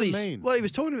guess What does it mean? Well, he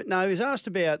was talking about. No, he was asked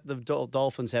about the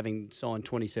Dolphins having signed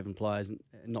 27 players and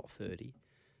not 30.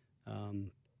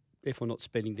 Therefore, not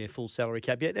spending their full salary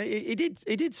cap yet. He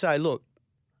did say, look,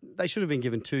 they should have been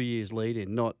given 2 years lead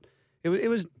in. Not it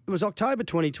was October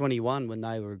 2021 when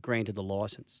they were granted the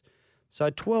license. So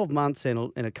 12 months and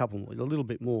a little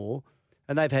bit more,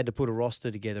 and they've had to put a roster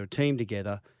together, a team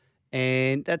together.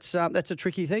 And that's a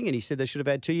tricky thing. And he said they should have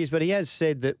had 2 years. But he has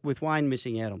said that with Wayne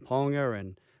missing out on Ponga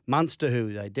and Munster,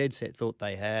 who they dead set thought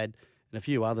they had, and a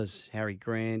few others, Harry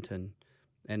Grant and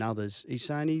others, he's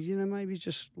saying maybe he's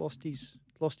just lost his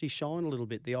shine a little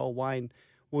bit. The old Wayne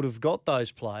would have got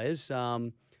those players.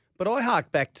 But I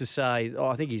hark back to say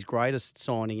I think his greatest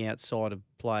signing outside of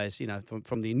players,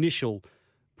 from the initial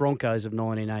Broncos of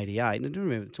 1988. And I do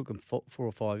remember it took them 4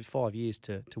 or 5 years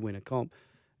to win a comp.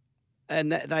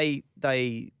 And they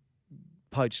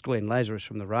poached Glenn Lazarus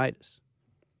from the Raiders,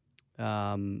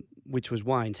 which was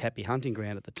Wayne's happy hunting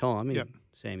ground at the time. Yep.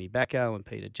 Sammy Bacco and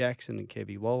Peter Jackson and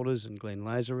Kevy Walters and Glenn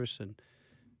Lazarus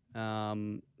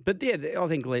but yeah, I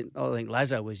think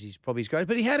Lazo was probably his greatest.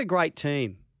 But he had a great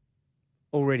team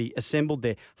already assembled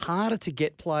there. Harder to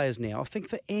get players now, I think,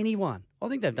 for anyone. I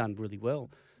think they've done really well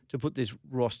to put this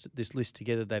list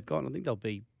together they've got. And I think they'll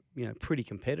be pretty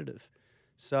competitive.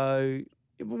 So.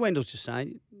 Wendell's just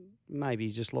saying maybe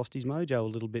he's just lost his mojo a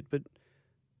little bit, but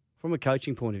From a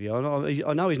coaching point of view,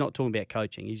 I know he's not talking about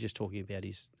coaching. He's just talking about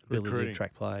his ability to Recruiting.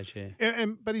 attract players, yeah.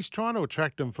 But he's trying to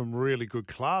attract them from really good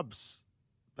clubs,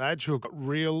 Badge, who have got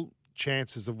real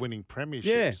chances of winning premierships.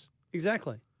 Yeah,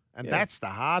 exactly. And that's the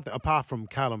hard thing, apart from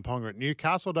Kalen Ponga at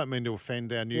Newcastle. I don't mean to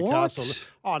offend our Newcastle. What?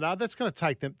 Oh, no, that's going to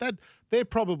take them. They're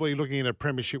probably looking at a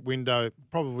premiership window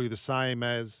probably the same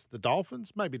as the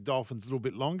Dolphins. Maybe Dolphins a little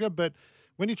bit longer. But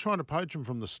when you're trying to poach them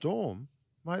from the Storm,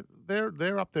 mate,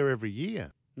 they're up there every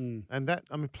year. And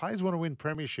players want to win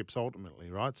premierships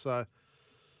ultimately, right? So,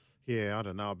 yeah, I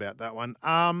don't know about that one.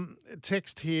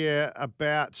 Text here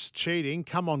about cheating.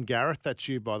 Come on, Gareth. That's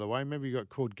you, by the way. Remember you got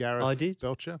called Gareth I did.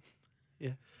 Belcher?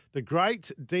 Yeah. The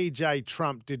great DJ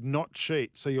Trump did not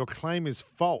cheat, so your claim is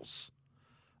false.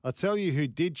 I'll tell you who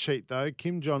did cheat, though.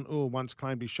 Kim Jong-il once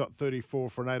claimed he shot 34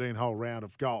 for an 18-hole round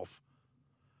of golf.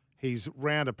 His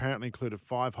round apparently included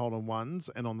 5 hole-in-ones,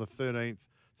 and on the 13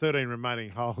 remaining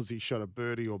holes, he shot a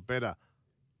birdie or better.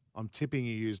 I'm tipping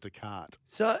he used a cart.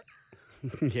 So,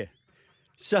 yeah.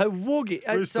 So, Woogie.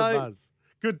 Rooster Buzz.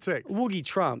 Good text. Woogie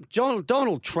Trump.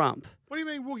 Donald Trump. What do you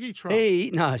mean, Woogie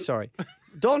Trump?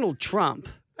 Donald Trump.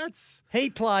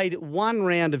 He played one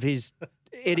round of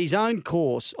at his own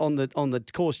course on the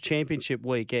course championship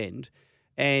weekend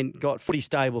and got footy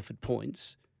Stableford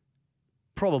points,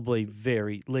 probably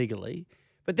very legally.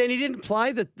 But then he didn't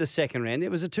play the second round. It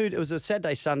was a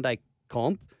Saturday Sunday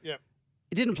comp. Yep.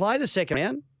 He didn't play the second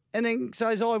round, and then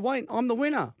says, "I wait, I'm the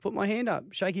winner." Put my hand up,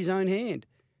 shake his own hand,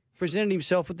 presented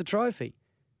himself with the trophy.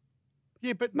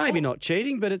 Yeah, but maybe not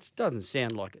cheating, but it doesn't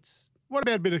sound like it's. What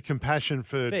about a bit of compassion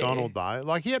for Fair. Donald, though?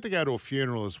 Like, he had to go to a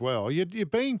funeral as well. You're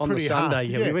being On pretty the Sunday,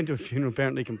 harsh. yeah, we went to a funeral,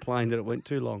 apparently complained that it went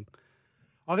too long.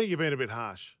 I think you're being a bit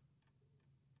harsh.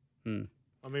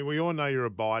 I mean, we all know you're a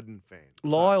Biden fan.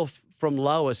 Lyle from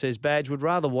Lower says, Badge would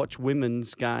rather watch the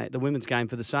women's game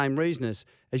for the same reason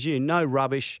as you. No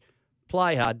rubbish,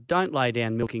 play hard, don't lay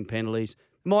down milking penalties.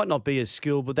 Might not be as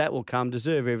skilled, but that will come.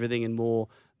 Deserve everything and more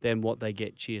than what they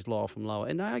get. Cheers, Lyle from Lower.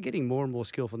 And they are getting more and more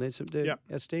skillful. They're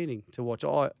outstanding to watch.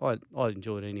 I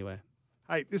enjoyed it anyway.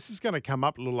 Hey, this is going to come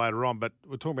up a little later on, but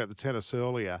we're talking about the tennis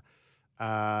earlier.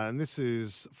 And this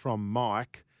is from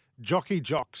Mike. Jockey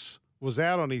Jocks was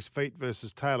out on his feet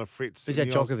versus Taylor Fritz. Is that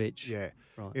Djokovic? Yeah.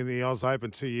 Right. In the Oz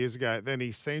Open 2 years ago. Then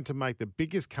he seemed to make the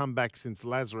biggest comeback since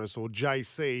Lazarus or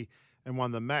JC and won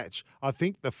the match. I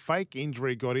think the fake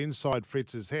injury got inside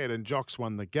Fritz's head and Jocks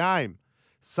won the game.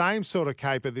 Same sort of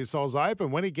caper this Oz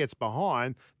Open. When he gets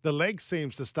behind, the leg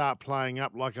seems to start playing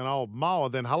up like an old mower.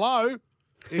 Then, hello,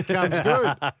 it comes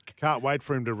good. Can't wait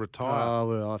for him to retire. Oh,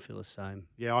 well, I feel the same.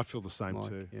 Yeah, I feel the same Mike,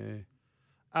 too.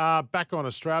 Yeah. Back on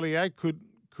Australia, could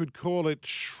call it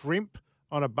shrimp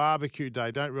on a barbecue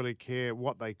day. Don't really care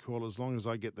what they call it as long as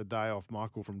I get the day off.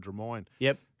 Michael from Drummoyne.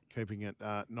 Yep. Keeping it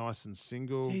nice and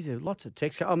single. These are lots of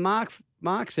texts. Oh,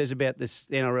 Mark says about this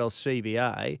NRL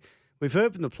CBA. We've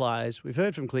heard from the players. We've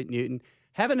heard from Clint Newton.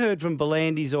 Haven't heard from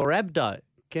Belandis or Abdo.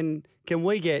 Can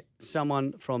we get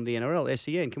someone from the NRL,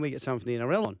 SEN? Can we get someone from the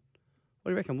NRL on? What do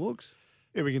you reckon, Woogs?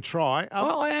 Yeah, we can try.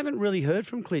 I haven't really heard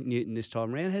from Clint Newton this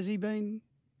time around. Has he been?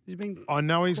 I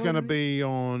know he's going to be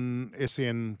on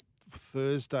SEN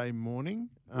Thursday morning.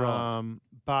 Right.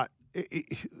 But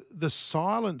the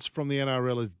silence from the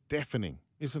NRL is deafening,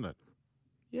 isn't it?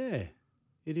 Yeah,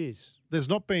 it is. There's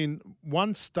not been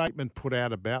one statement put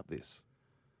out about this.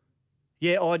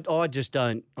 Yeah, I just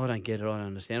don't. I don't get it. I don't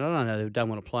understand. I don't know. They don't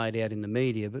want to play it out in the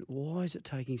media, but why is it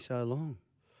taking so long?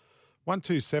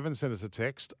 127 sent us a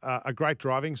text. A great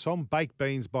driving song, Baked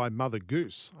Beans by Mother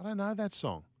Goose. I don't know that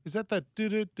song. Is that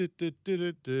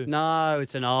do-do-do-do-do-do-do? No,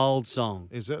 it's an old song.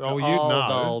 Is it? Oh, you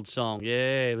know. Old song.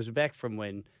 Yeah, it was back from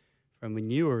when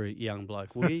you were a young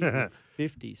bloke. We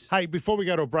 50s. Hey, before we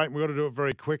go to a break, we've got to do it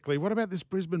very quickly. What about this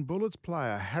Brisbane Bullets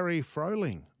player, Harry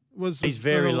Froling? He's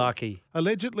very lucky.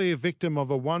 Allegedly a victim of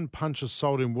a one-punch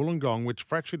assault in Wollongong, which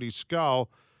fractured his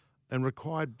skull and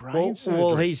required brain surgery.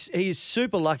 Well, he's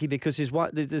super lucky because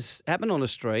this happened on a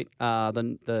street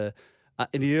in the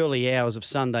early hours of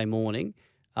Sunday morning.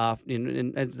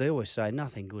 And they always say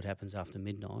nothing good happens after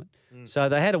midnight. So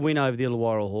they had a win over the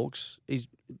Illawarra Hawks.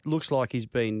 Looks like he's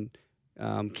been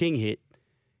king hit.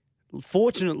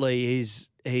 Fortunately,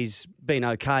 he's been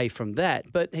okay from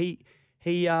that, but he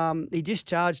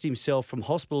discharged himself from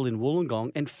hospital in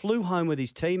Wollongong and flew home with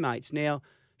his teammates. Now,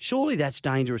 surely that's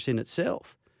dangerous in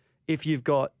itself. If you've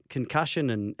got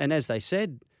concussion and as they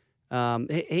said, when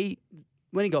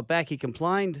he got back, he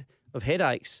complained of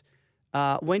headaches.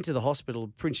 Went to the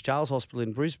hospital, Prince Charles Hospital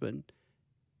in Brisbane,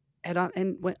 and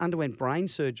underwent brain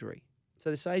surgery. So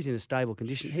they say he's in a stable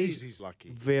condition. He's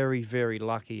lucky. Very, very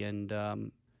lucky. And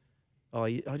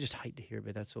I just hate to hear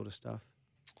about that sort of stuff.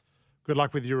 Good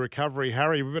luck with your recovery,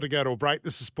 Harry. We better go to a break.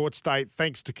 This is Sportsday.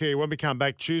 Thanks to Kia. When we come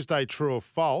back, Tuesday, true or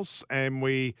false, and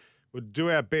we would do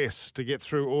our best to get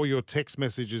through all your text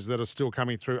messages that are still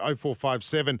coming through.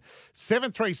 0457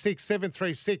 736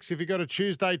 736. If you've got a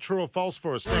Tuesday, true or false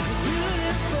for us next.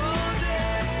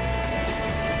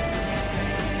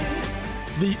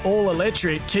 The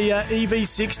all-electric Kia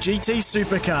EV6 GT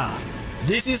Supercar.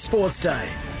 This is Sports Day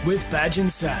with Badge and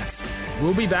Sats.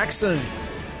 We'll be back soon.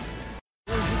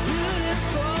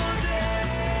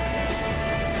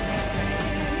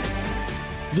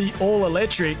 The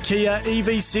all-electric Kia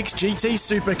EV6 GT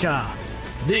Supercar.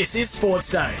 This is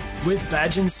Sports Day with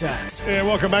Badge and Sats. Yeah,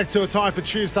 welcome back to a time for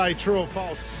Tuesday, true or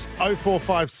false.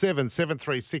 0457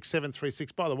 736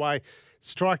 736. By the way,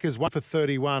 strikers 1 for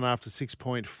 31 after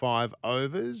 6.5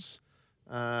 overs.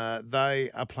 They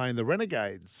are playing the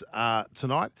Renegades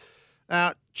tonight.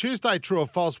 Tuesday, true or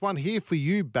false, one here for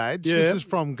you, Badge. Yeah. This is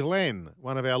from Glenn,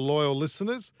 one of our loyal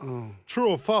listeners. True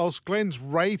or false, Glenn's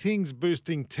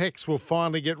ratings-boosting text will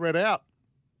finally get read out.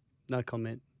 No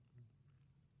comment.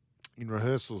 In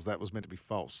rehearsals, that was meant to be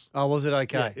false. Oh, was it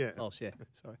okay? Yeah. False, yeah.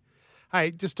 Sorry.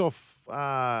 Hey, just off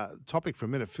topic for a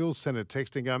minute, Phil sent a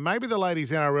text and going, maybe the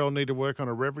ladies NRL need to work on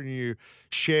a revenue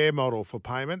share model for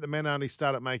payment. The men only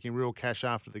started making real cash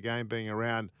after the game being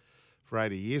around for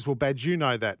 80 years. Well, Badge, you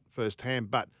know that firsthand.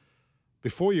 But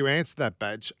before you answer that,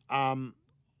 Badge,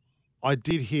 I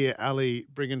did hear Ali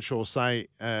Brigginshaw say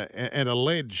and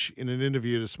allege in an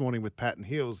interview this morning with Patton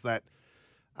Hills that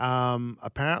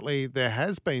apparently there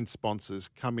has been sponsors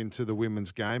come into the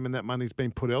women's game and that money's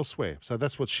been put elsewhere. So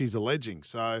that's what she's alleging.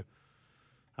 So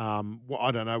I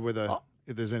don't know whether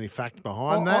if there's any fact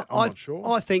behind that. I'm not sure.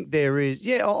 I think there is.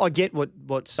 Yeah, I get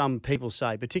what some people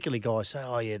say, particularly guys say,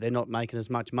 oh, yeah, they're not making as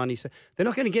much money. So they're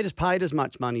not going to get paid as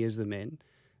much money as the men.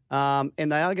 And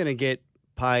they are going to get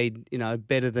paid,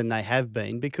 better than they have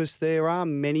been because there are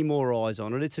many more eyes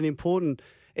on it. It's an important...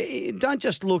 let's not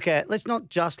just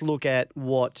look at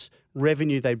what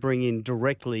revenue they bring in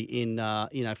directly in,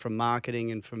 from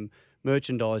marketing and from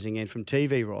merchandising and from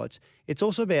TV rights. It's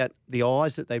also about the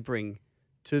eyes that they bring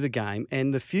to the game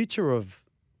and the future of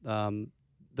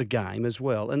the game as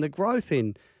well, and the growth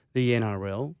in the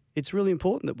NRL. It's really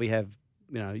important that we have,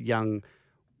 young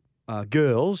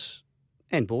girls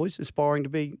and boys aspiring to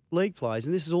be league players,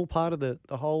 and this is all part of the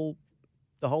whole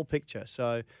picture.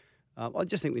 So I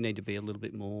just think we need to be a little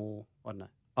bit more,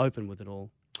 open with it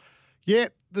all. Yeah,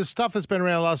 the stuff that's been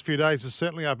around the last few days has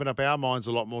certainly opened up our minds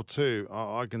a lot more too.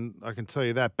 I can tell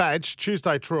you that. Badge,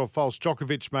 Tuesday, true or false,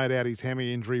 Djokovic made out his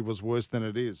hammy injury was worse than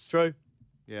it is. True.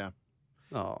 Yeah.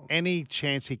 Oh. Any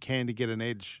chance he can to get an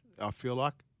edge, I feel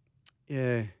like?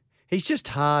 Yeah. He's just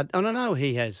hard. And I know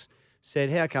he has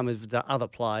said, how come if the other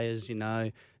players,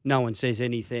 no one says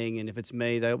anything, and if it's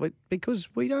me, because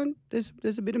we don't, there's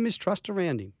a bit of mistrust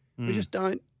around him. We just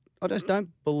don't, I just don't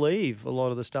believe a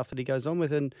lot of the stuff that he goes on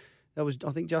with, and that was,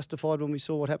 I think, justified when we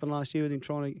saw what happened last year with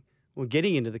him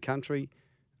getting into the country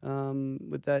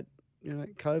with that,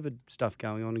 COVID stuff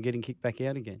going on and getting kicked back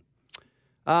out again.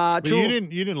 But you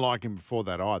didn't like him before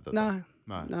that either. No,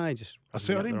 he just. I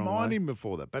didn't mind him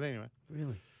before that, but anyway.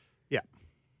 Really? Yeah.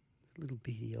 Little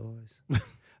beady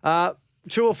eyes.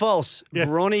 True or false? Yes.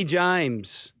 Bronny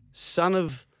James, son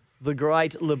of the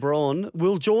great LeBron,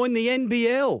 will join the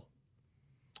NBL.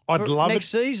 Next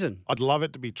season. I'd love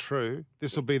it to be true.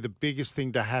 This will be the biggest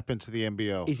thing to happen to the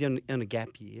NBL. He's on a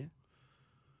gap year,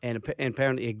 and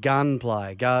apparently a gun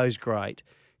player goes great.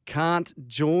 Can't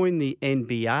join the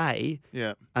NBA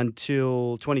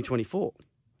until 2024.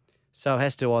 So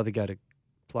has to either go to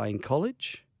play in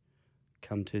college,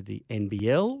 come to the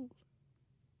NBL,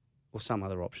 or some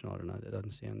other option. I don't know. That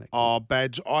doesn't sound that cool. Oh,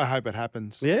 Badge, I hope it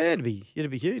happens. Yeah, it'd be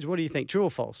huge. What do you think? True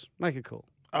or false? Make a call.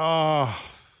 Oh,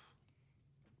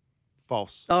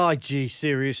 false. Oh, gee,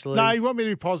 seriously? No, you want me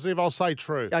to be positive? I'll say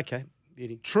true. Okay,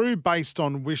 beauty. True based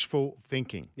on wishful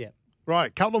thinking. Yeah. Right,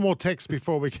 a couple of more texts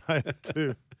before we go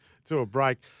to a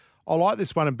break. I like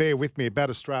this one, and bear with me, about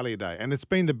Australia Day. And it's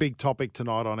been the big topic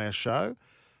tonight on our show.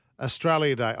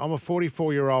 Australia Day. I'm a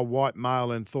 44-year-old white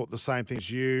male and thought the same thing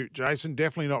as you, Jason.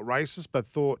 Definitely not racist, but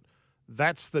thought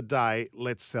that's the day,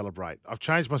 let's celebrate. I've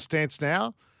changed my stance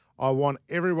now. I want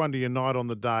everyone to unite on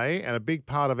the day, and a big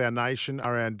part of our nation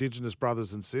are our Indigenous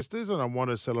brothers and sisters, and I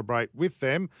want to celebrate with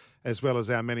them as well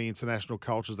as our many international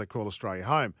cultures that call Australia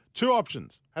home. Two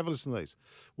options. Have a listen to these.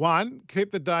 One, keep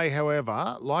the day,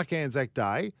 however, like Anzac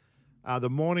Day.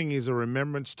 The morning is a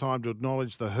remembrance time to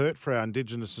acknowledge the hurt for our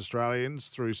Indigenous Australians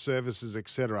through services,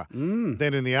 etc.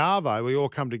 Then in the Arvo, we all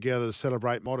come together to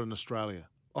celebrate modern Australia.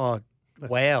 Oh,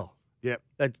 wow. Yep.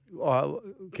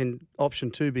 Can option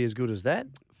 2 be as good as that?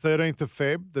 13th of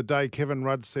Feb, the day Kevin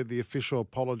Rudd said the official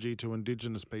apology to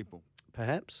Indigenous people.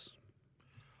 Perhaps.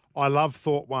 I love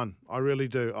Thought One. I really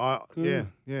do. Yeah.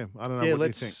 I don't know what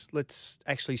you think. Let's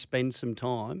actually spend some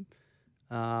time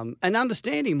and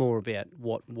understanding more about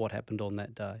what happened on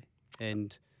that day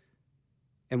and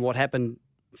what happened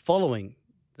following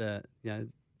the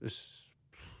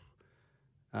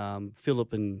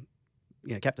Philip and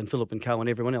Captain Philip and Co and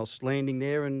everyone else landing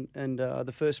there and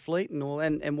the First Fleet and all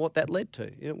and what that led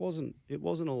to. It wasn't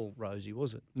all rosy,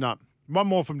 was it? No. One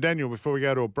more from Daniel before we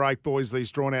go to a break, boys.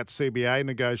 These drawn-out CBA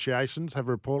negotiations have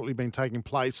reportedly been taking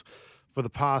place for the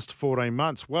past 14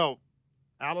 months. Well,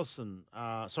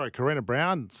 Karina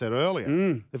Brown said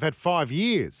earlier, they've had 5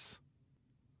 years.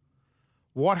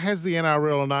 What has the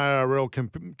NRL and ARL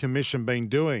Commission been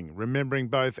doing? Remembering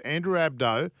both Andrew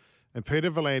Abdo and Peter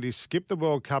V'landys skipped the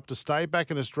World Cup to stay back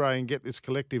in Australia and get this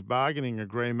collective bargaining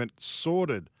agreement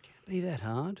sorted. Can't be that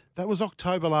hard. That was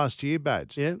October last year,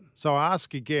 Badge. Yeah. So I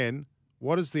ask again,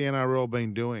 what has the NRL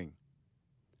been doing?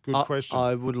 Good question.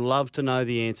 I would love to know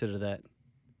the answer to that.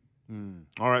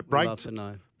 All right, Love to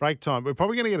know. break time. We're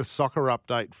probably going to get a soccer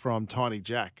update from Tiny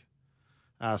Jack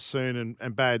soon.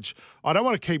 And Badge, I don't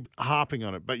want to keep harping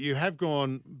on it, but you have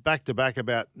gone back-to-back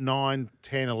about 9,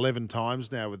 10, 11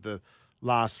 times now with the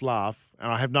last laugh,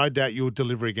 and I have no doubt you'll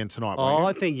deliver again tonight.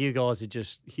 I think you guys are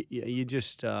you're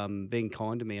just being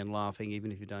kind to me and laughing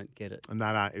even if you don't get it.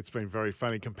 No, it's been very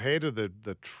funny compared to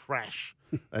the trash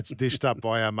that's dished up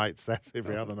by our mates. That's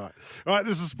every other night. All right,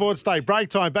 this is Sports Day. Break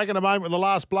time. Back in a moment with the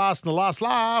last blast and the last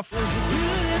laugh.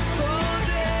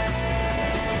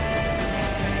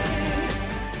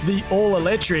 The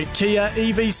all-electric Kia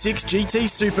EV6 GT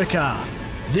Supercar.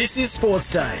 This is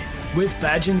Sports Day with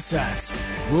Badge and Sats.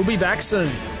 We'll be back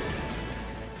soon.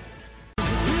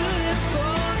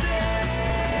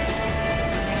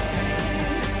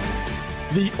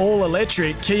 The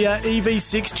all-electric Kia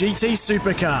EV6 GT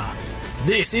Supercar.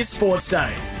 This is Sports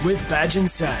Day with Badge and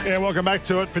Sats. Yeah, welcome back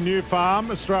to it for New Farm,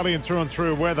 Australian through and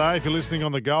through weather. If you're listening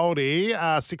on the Goldie,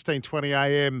 16:20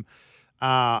 a.m.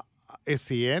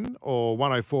 SEN or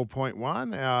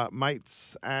 104.1. Our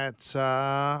mates at,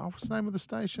 what's the name of the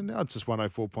station? Oh, it's just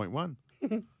 104.1.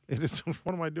 It is.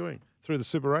 What am I doing? Through the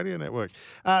Super Radio Network.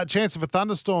 Chance of a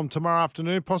thunderstorm tomorrow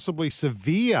afternoon, possibly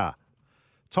severe.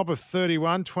 Top of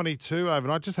 31, 22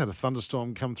 overnight. Just had a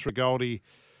thunderstorm come through Goldie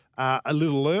a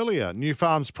little earlier. New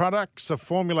Farm's products are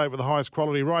formulated with the highest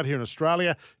quality right here in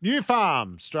Australia. New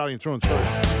Farm, Australian through and through.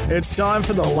 It's time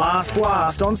for the last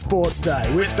blast on Sports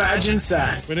Day with Badge and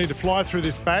Sats. We need to fly through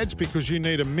this, Badge, because you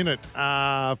need a minute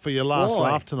for your last Why?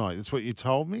 laugh tonight. That's what you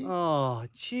told me. Oh,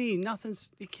 gee,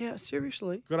 nothing's... You can't...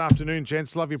 Seriously? Good afternoon,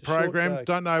 gents. Love your It's a short program. joke.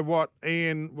 Don't know what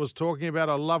Ian was talking about.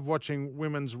 I love watching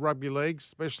women's rugby leagues,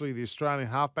 especially the Australian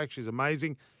halfback. She's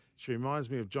amazing. She reminds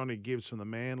me of Johnny Gibbs from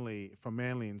Manly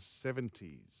in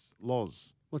 70s.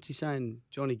 Loz. What's he saying?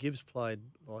 Johnny Gibbs played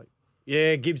like...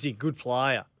 Yeah, Gibbsy, good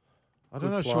player. I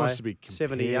don't know if she wants to be compared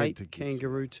 78 to Gibbs.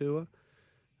 Kangaroo Tour.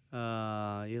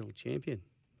 Little champion.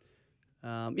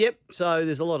 Yep, so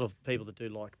there's a lot of people that do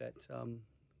like that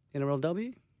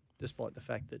NRLW, despite the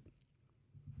fact that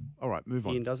All right, move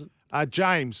on. Ian doesn't.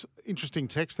 James, interesting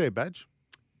text there, Badge.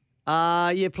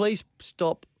 Yeah, please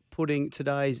stop putting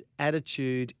today's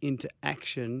attitude into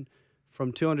action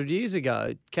from 200 years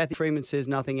ago. Kathy Freeman says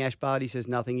nothing. Ash Barty says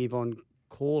nothing. Yvonne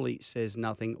Corley says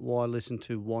nothing. Why listen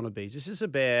to wannabes? This is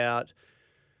about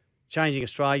changing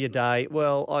Australia Day.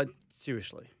 Well,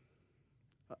 seriously,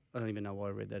 I don't even know why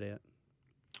I read that out.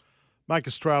 Make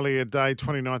Australia Day,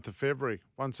 29th of February.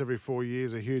 Once every 4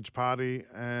 years, a huge party.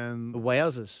 And The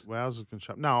Wowzers. Wowzers can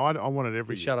shut. No, I want it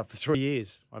every We year. shut up for 3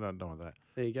 years. I don't want that.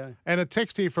 There you go. And a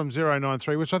text here from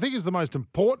 093, which I think is the most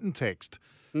important text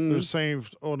we've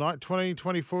received all night.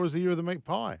 2024 is the year of the meat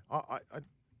pie.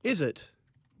 Is it?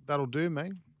 That'll do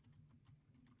me.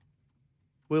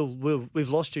 We've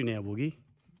lost you now, Woogie.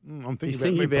 I'm thinking He's about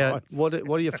thinking meat about pies.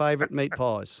 what are your favourite meat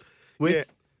pies? With Yeah.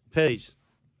 peas.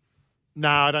 No,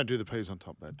 I don't do the peas on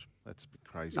top, Badge. That's a bit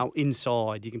crazy. No,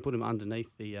 inside. You can put them underneath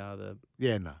the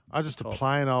Yeah, no. I just a top.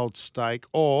 plain old steak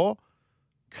or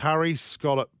curry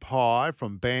scallop pie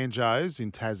from Banjo's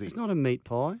in Tassie. It's not a meat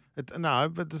pie. No,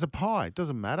 but there's a pie. It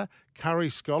doesn't matter. Curry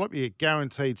scallop. You get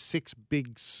guaranteed 6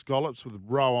 big scallops with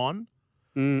roe on.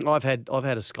 I've had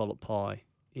a scallop pie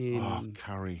in. Oh,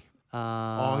 curry.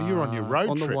 Oh, you're on your road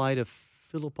on trip. the way to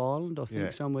Phillip Island, I think, Yeah.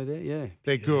 somewhere there. Yeah,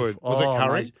 They're good. Was it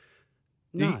curry? amazing.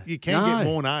 No, You can get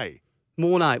Mornay.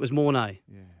 Mornay. It was Mornay.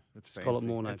 Yeah, that's fancy. Scallop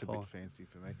Mornay That's a pie. bit fancy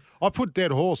for me. I put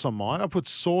dead horse on mine. I put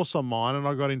sauce on mine, and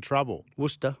I got in trouble.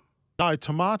 Worcester. No,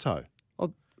 tomato.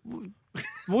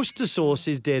 Worcester sauce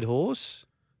is dead horse.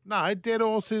 No, dead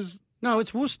horse is No,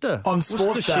 it's Worcester. On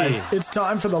Sportsday, it's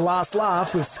time for the last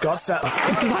laugh with Scott Sattler.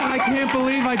 He says, I can't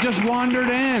believe I just wandered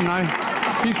in.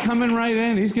 He's coming right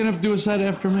in. He's going to do a set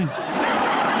after me.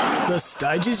 The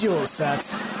stage is yours,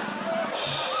 Sats.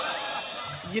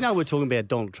 You know, we're talking about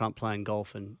Donald Trump playing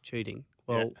golf and cheating.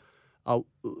 Well, a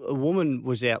woman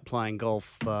was out playing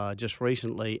golf just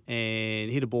recently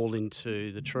and hit a ball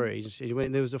into the trees.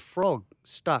 And there was a frog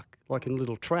stuck, like in a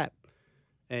little trap.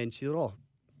 And she thought, oh,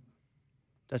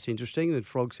 that's interesting. The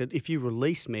frog said, if you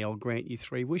release me, I'll grant you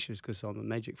 3 wishes because I'm a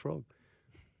magic frog.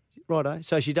 Righto.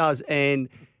 So she does. And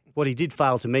what he did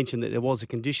fail to mention that there was a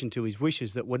condition to his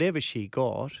wishes that whatever she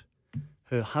got,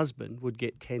 her husband would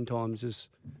get 10 times as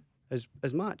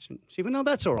much. And she went, no,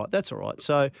 that's all right. That's all right.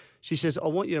 So she says, I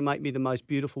want you to make me the most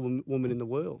beautiful woman in the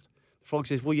world. The frog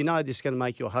says, well, you know this is going to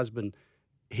make your husband,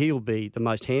 he'll be the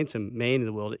most handsome man in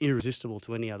the world, irresistible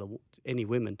to any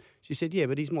women. She said, yeah,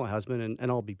 but he's my husband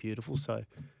and I'll be beautiful. So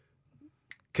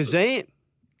Kazam.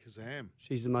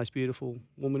 She's the most beautiful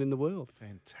woman in the world.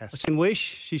 Fantastic. I said, wish.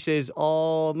 She says,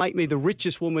 oh, make me the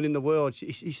richest woman in the world.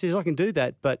 He says, I can do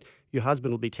that, but your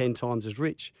husband will be 10 times as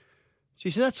rich. She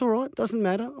said, that's all right. Doesn't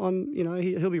matter.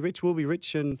 He'll be rich, we'll be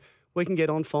rich, and we can get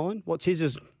on fine. What's his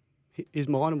is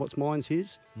mine and what's mine's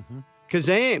his. Mm-hmm.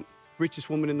 Kazam, richest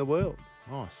woman in the world.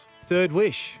 Nice. Third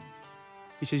wish.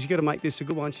 He says, you got to make this a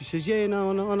good one. She says, yeah,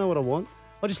 no, I know what I want.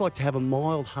 I'd just like to have a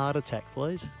mild heart attack,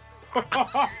 please.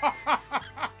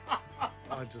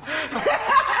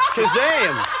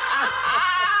 Kazam!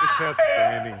 It's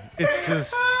outstanding. It's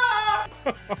just...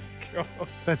 Oh, God.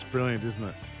 That's brilliant, isn't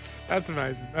it? That's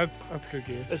amazing. That's good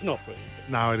gear. It's not brilliant.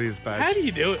 No, it is, babe. How do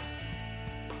you do it?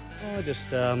 I just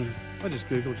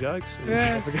Google jokes.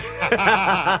 Yeah.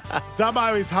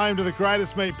 Dubbo is home to the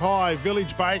greatest meat pie.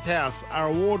 Village Bakehouse are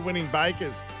award-winning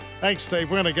bakers. Thanks, Steve.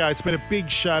 We're going to go. It's been a big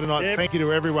show tonight. Yep. Thank you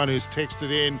to everyone who's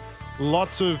texted in.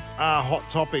 Lots of hot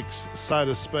topics, so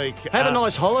to speak. Have a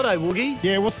nice holiday, Woogie.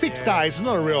 Yeah, well, 6 days. It's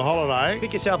not a real holiday.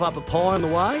 Pick yourself up a pie on the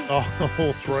way. Oh,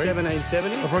 all 3.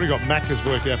 1770. I've already got Macca's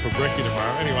worked out for brekkie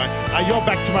tomorrow. Anyway, you're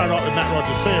back tomorrow night with Matt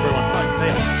Rogers. See you, everyone. See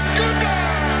ya. Good day!